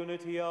Father, in the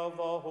unity of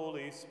the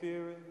Holy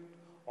Spirit,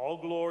 all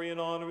glory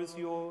and honor is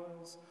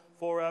yours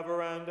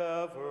forever and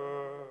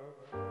ever.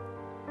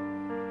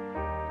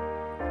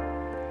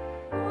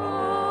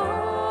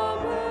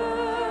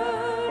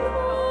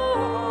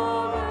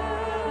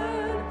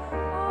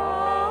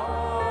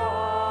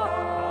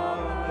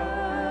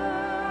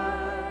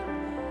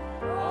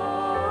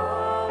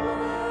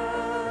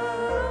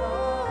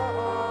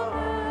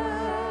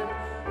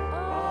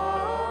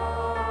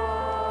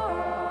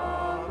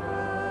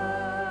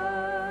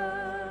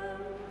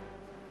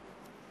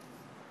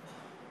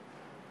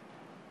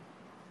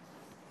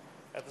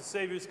 At the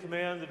Savior's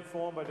command,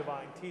 informed by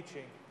divine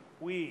teaching,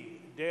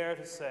 we dare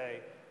to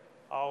say,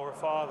 Our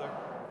Father,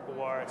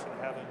 who art in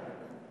heaven,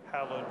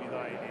 hallowed be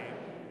thy name.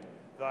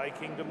 Thy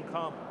kingdom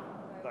come,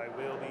 thy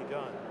will be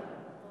done,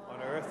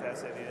 on earth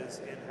as it is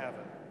in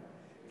heaven.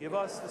 Give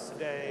us this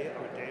day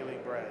our daily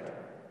bread,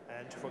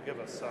 and forgive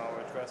us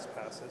our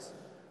trespasses,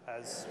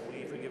 as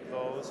we forgive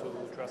those who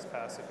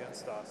trespass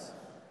against us.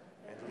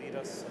 And lead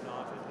us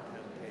not into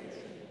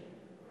temptation.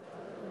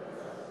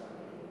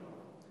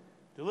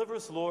 Deliver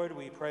us, Lord,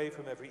 we pray,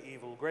 from every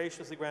evil.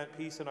 Graciously grant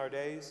peace in our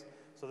days,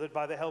 so that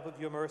by the help of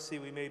your mercy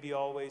we may be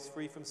always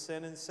free from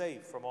sin and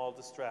safe from all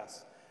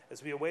distress,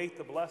 as we await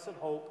the blessed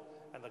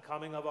hope and the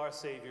coming of our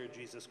Savior,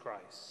 Jesus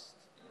Christ.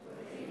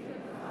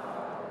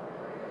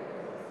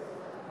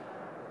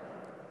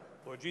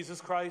 Lord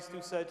Jesus Christ,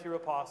 who said to your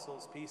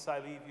apostles, Peace I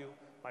leave you,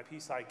 my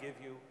peace I give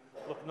you,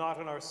 look not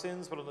on our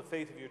sins, but on the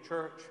faith of your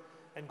church,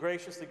 and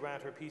graciously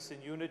grant her peace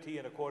and unity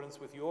in accordance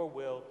with your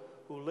will,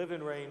 who live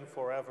and reign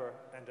forever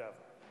and ever.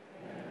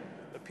 Amen.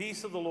 The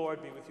peace of the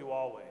Lord be with you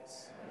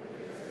always.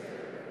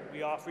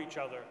 we offer each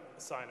other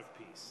a sign of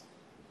peace.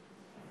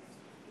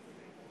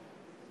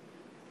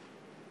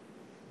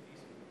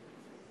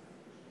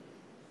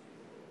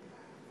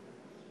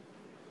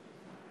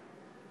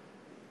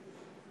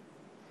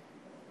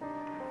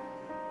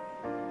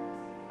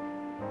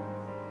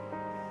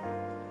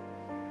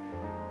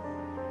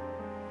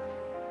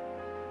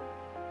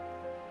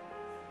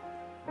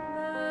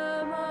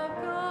 Lamb of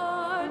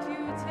God,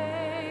 you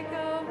take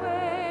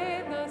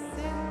away the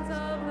sins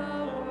of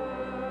the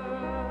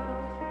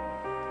world.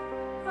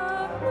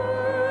 Have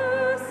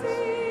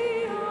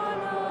mercy on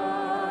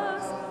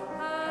us.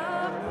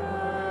 Have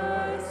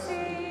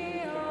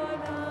mercy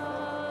on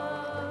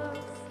us.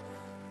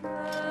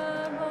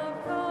 Lamb of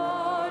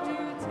God,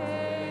 you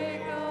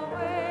take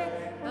away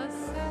the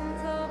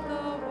sins of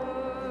the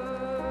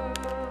world.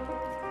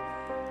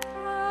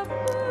 Have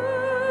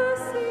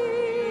mercy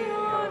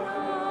on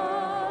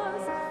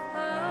us.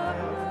 Have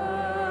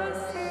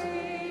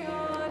mercy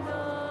on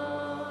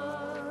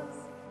us.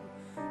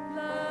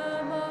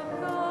 Lamb of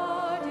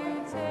God, you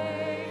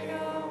take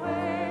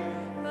away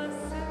the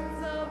sins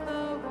of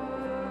the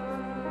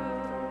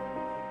world.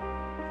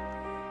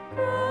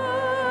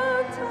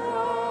 Grant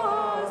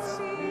us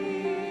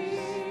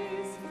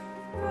peace.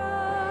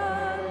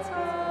 Grant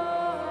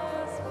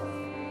us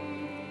peace.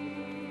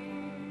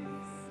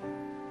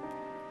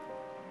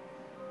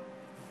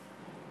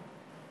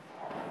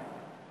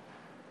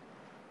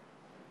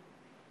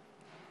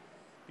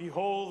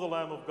 Behold the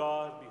Lamb of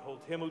God, behold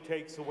him who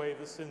takes away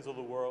the sins of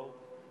the world.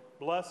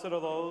 Blessed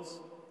are those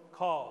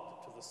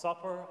called to the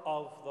supper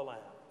of the Lamb.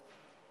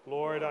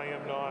 Lord, I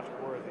am not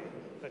worthy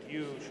that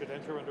you should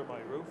enter under my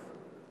roof,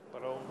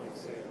 but only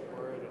say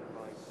the word and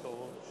my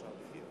soul shall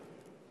be healed.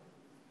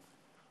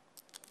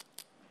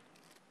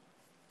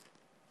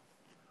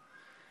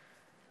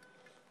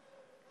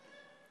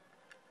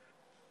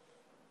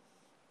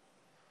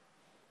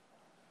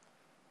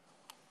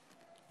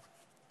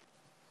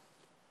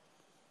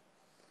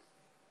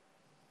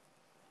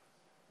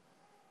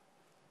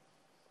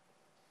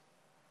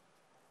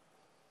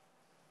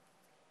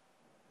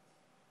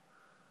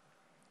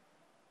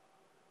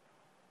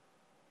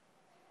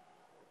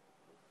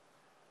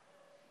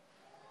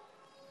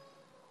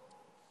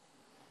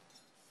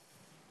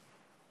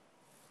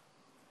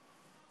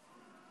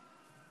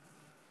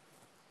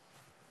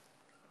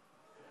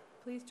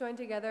 Please join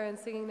together in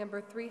singing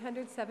number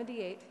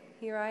 378,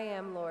 Here I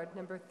Am, Lord,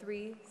 number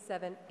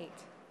 378.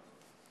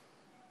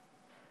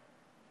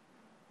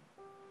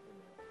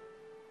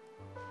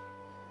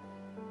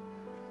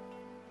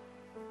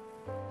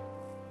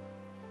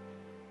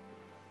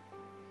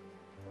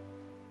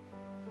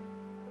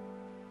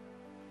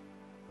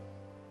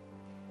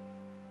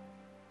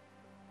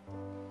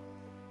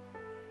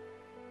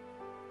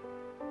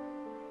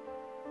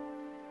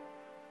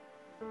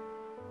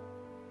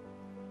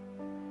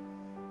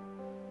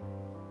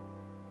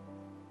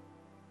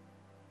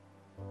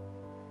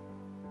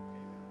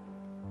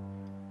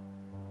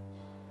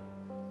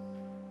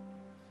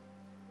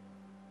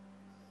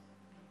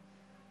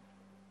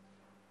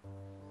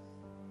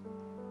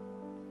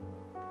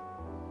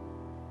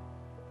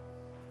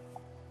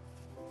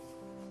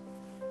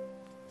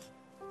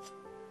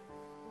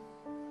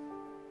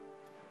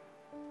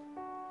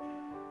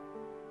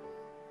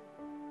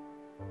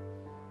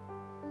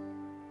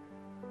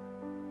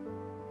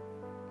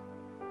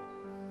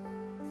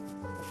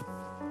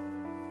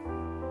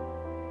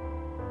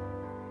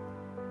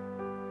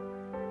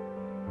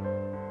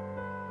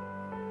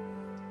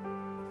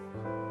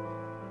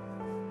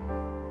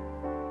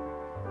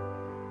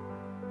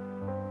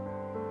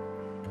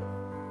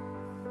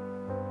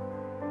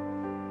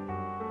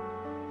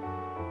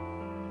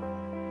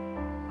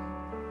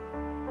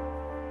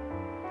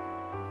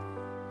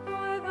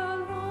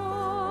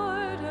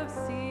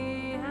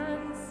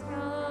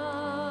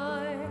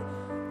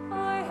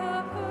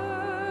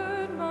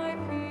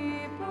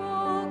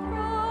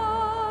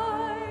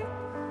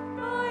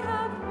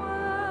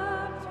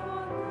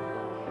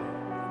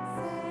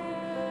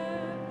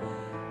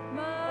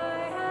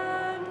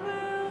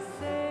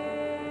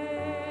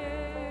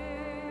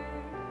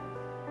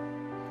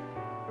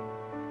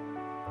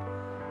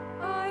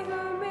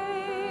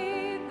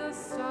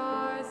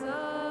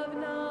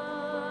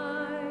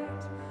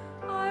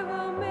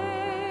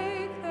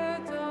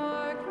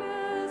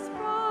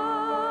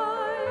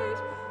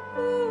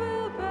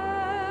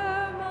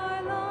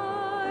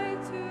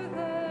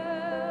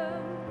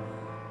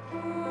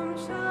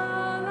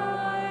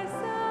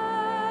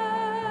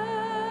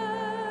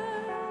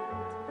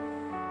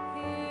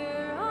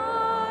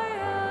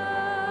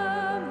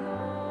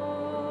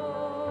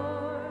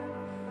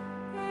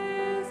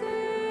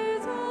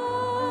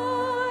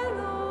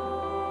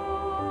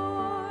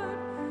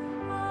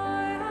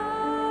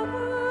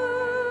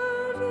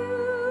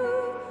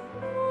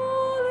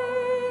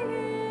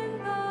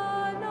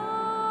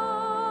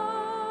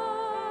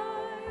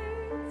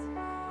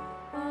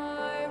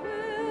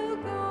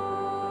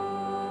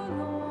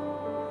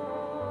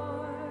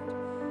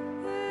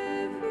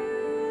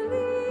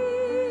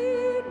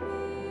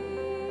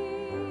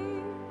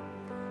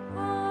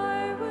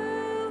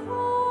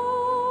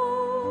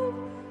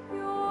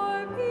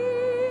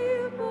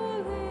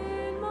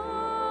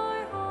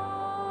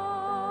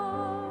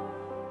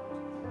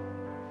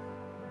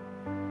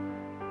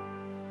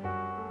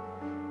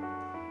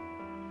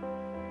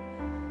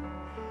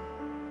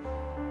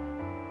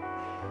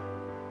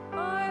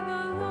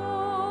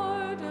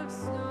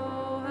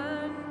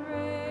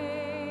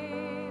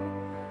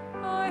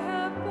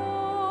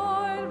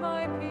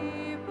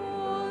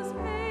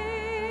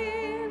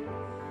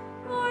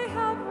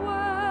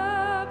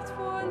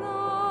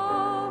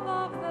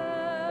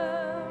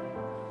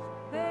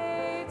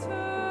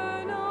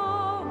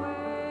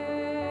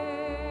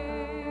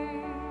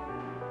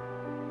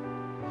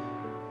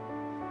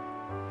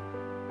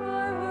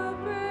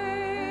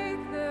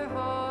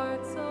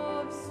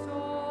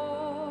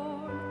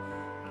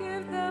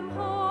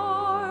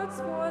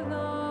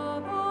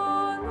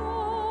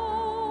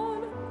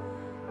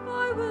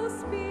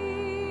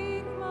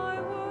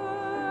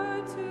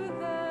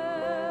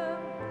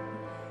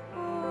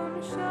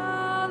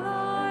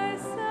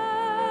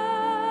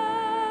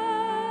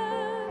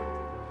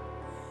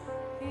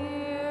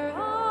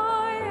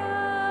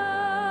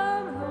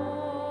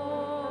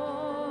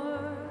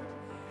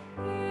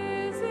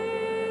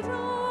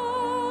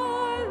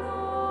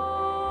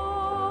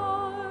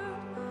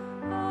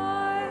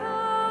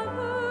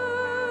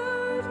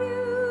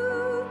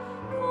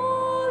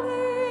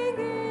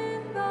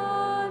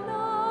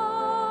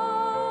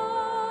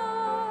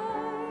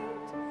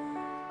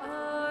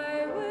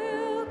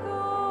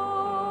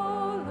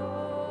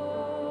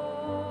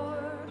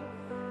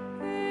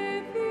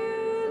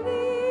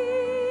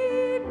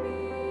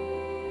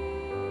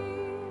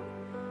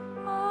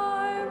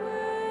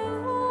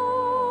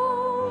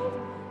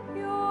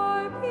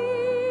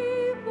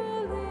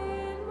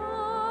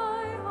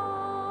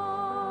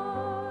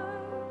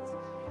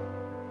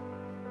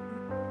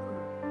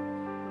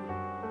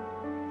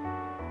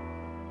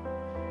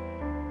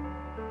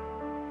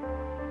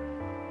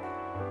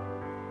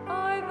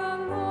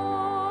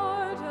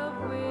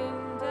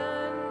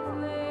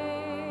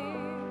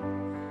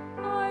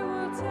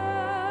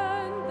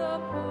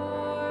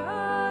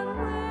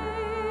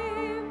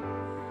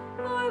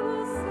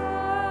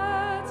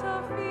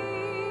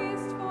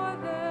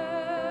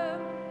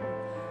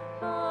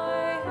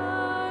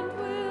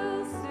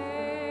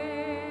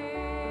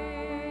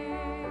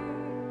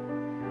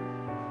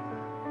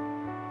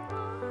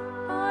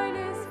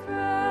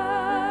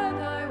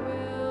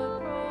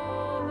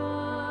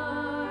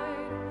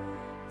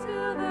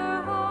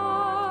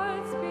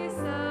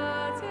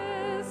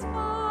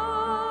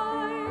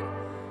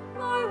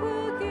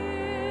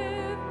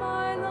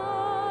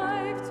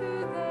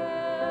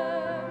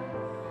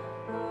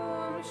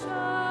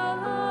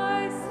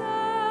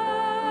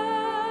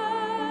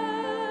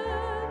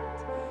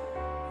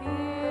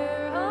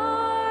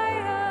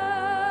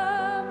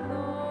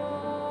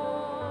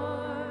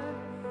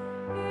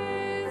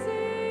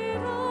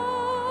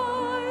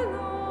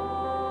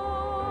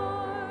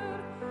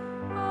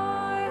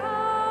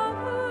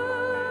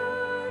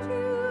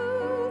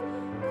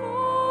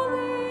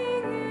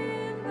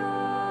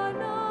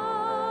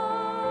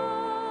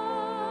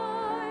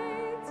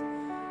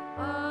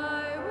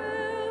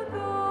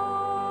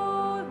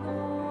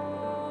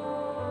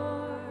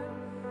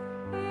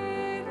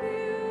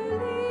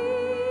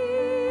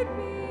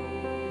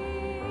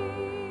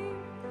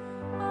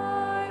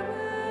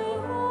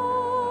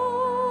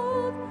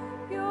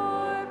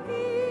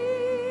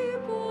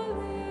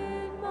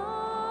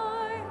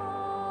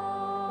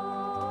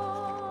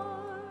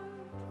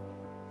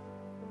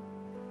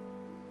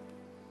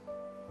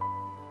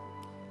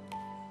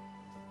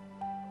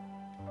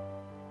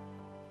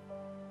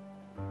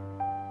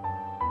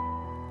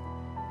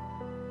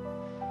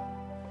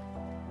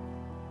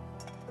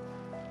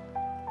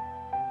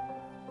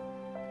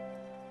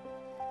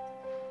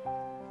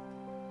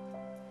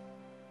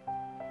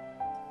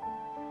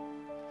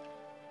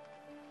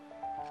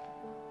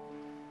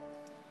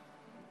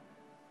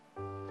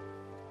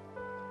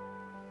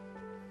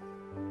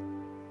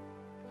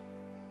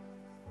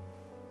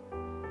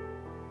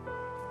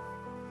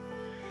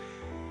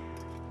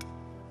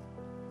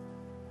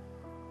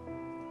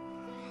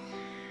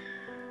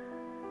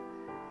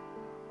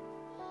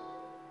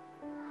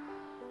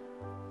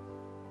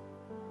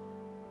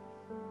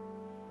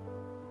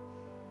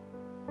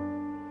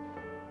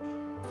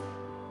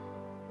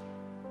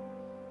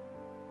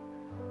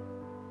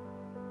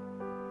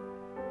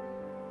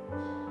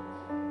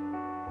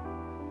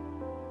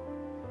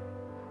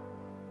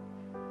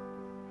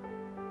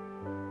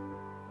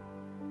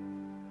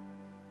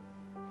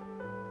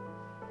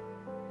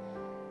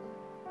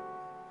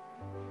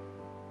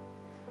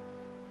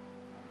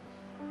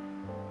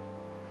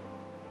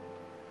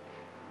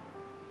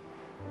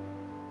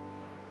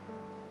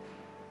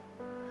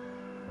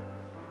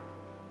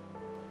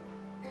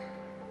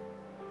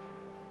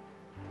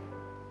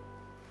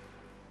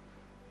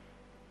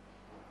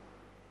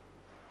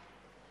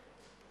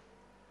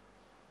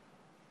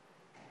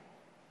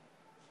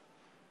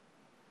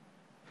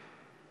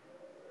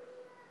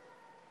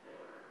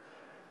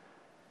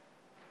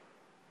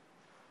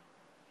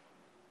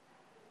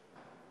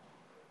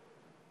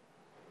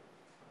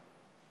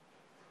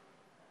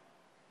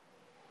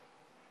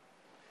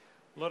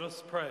 Let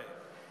us pray.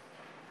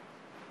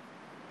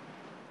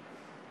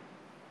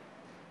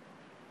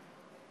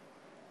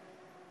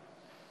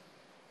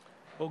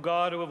 O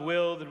God, who have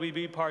willed that we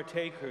be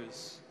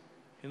partakers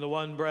in the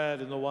one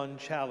bread and the one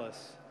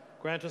chalice,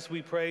 grant us,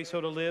 we pray,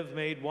 so to live,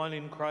 made one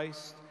in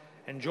Christ,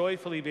 and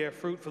joyfully bear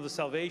fruit for the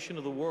salvation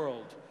of the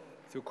world,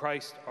 through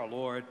Christ our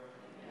Lord.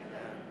 Amen.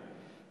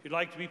 If you'd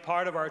like to be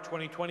part of our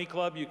 2020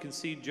 club, you can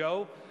see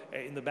Joe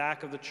in the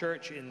back of the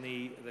church.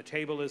 The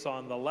table is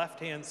on the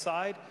left-hand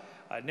side.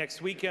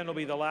 Next weekend will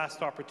be the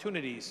last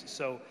opportunities,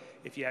 so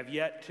if you have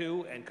yet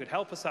to and could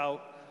help us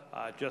out,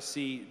 just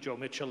see Joe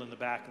Mitchell in the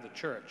back of the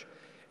church.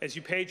 As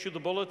you page through the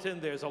bulletin,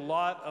 there's a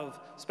lot of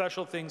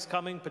special things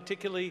coming,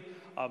 particularly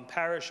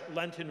parish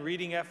Lenten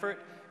reading effort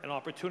and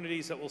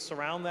opportunities that will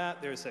surround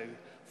that. There's a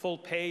full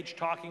page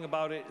talking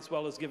about it, as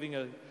well as giving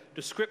a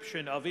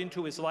description of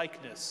Into His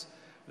Likeness,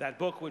 that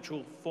book which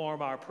will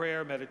form our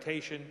prayer,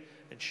 meditation,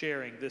 and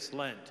sharing this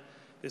Lent.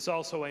 There's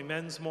also a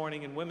men's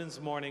morning and women's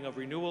morning of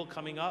renewal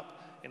coming up,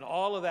 and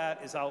all of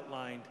that is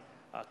outlined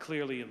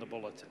clearly in the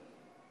bulletin.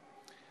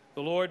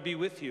 The Lord be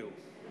with you.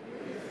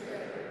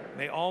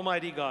 May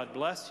Almighty God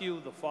bless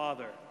you, the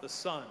Father, the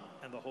Son,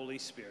 and the Holy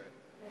Spirit.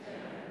 Amen.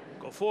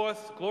 Go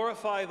forth,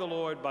 glorify the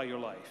Lord by your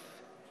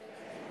life.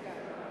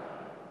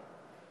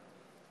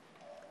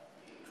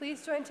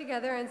 Please join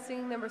together and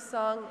sing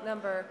song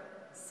number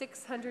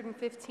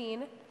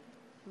 615,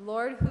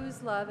 Lord,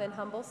 whose love and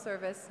humble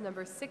service,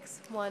 number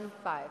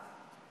 615.